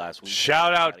job last week.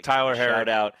 Shout out Tyler Herrick. Shout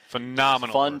out.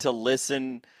 Phenomenal. Fun to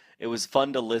listen. It was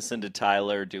fun to listen to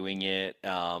Tyler doing it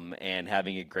and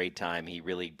having a great time. He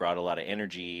really brought a lot of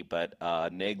energy. But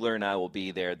Nagler and I will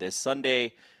be there this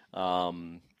Sunday.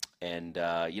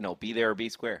 Be there or be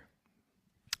square.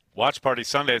 Watch Party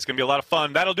Sunday. It's going to be a lot of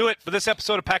fun. That'll do it for this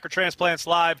episode of Packer Transplants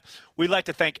Live. We'd like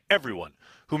to thank everyone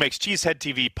who makes Cheesehead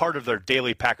TV part of their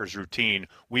daily Packers routine.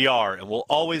 We are and will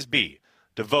always be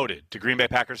devoted to Green Bay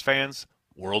Packers fans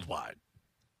worldwide.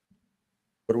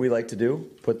 What do we like to do?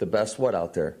 Put the best what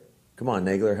out there? Come on,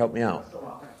 Nagler, help me out.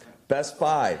 Best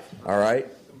 5, all right?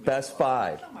 Best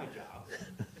 5.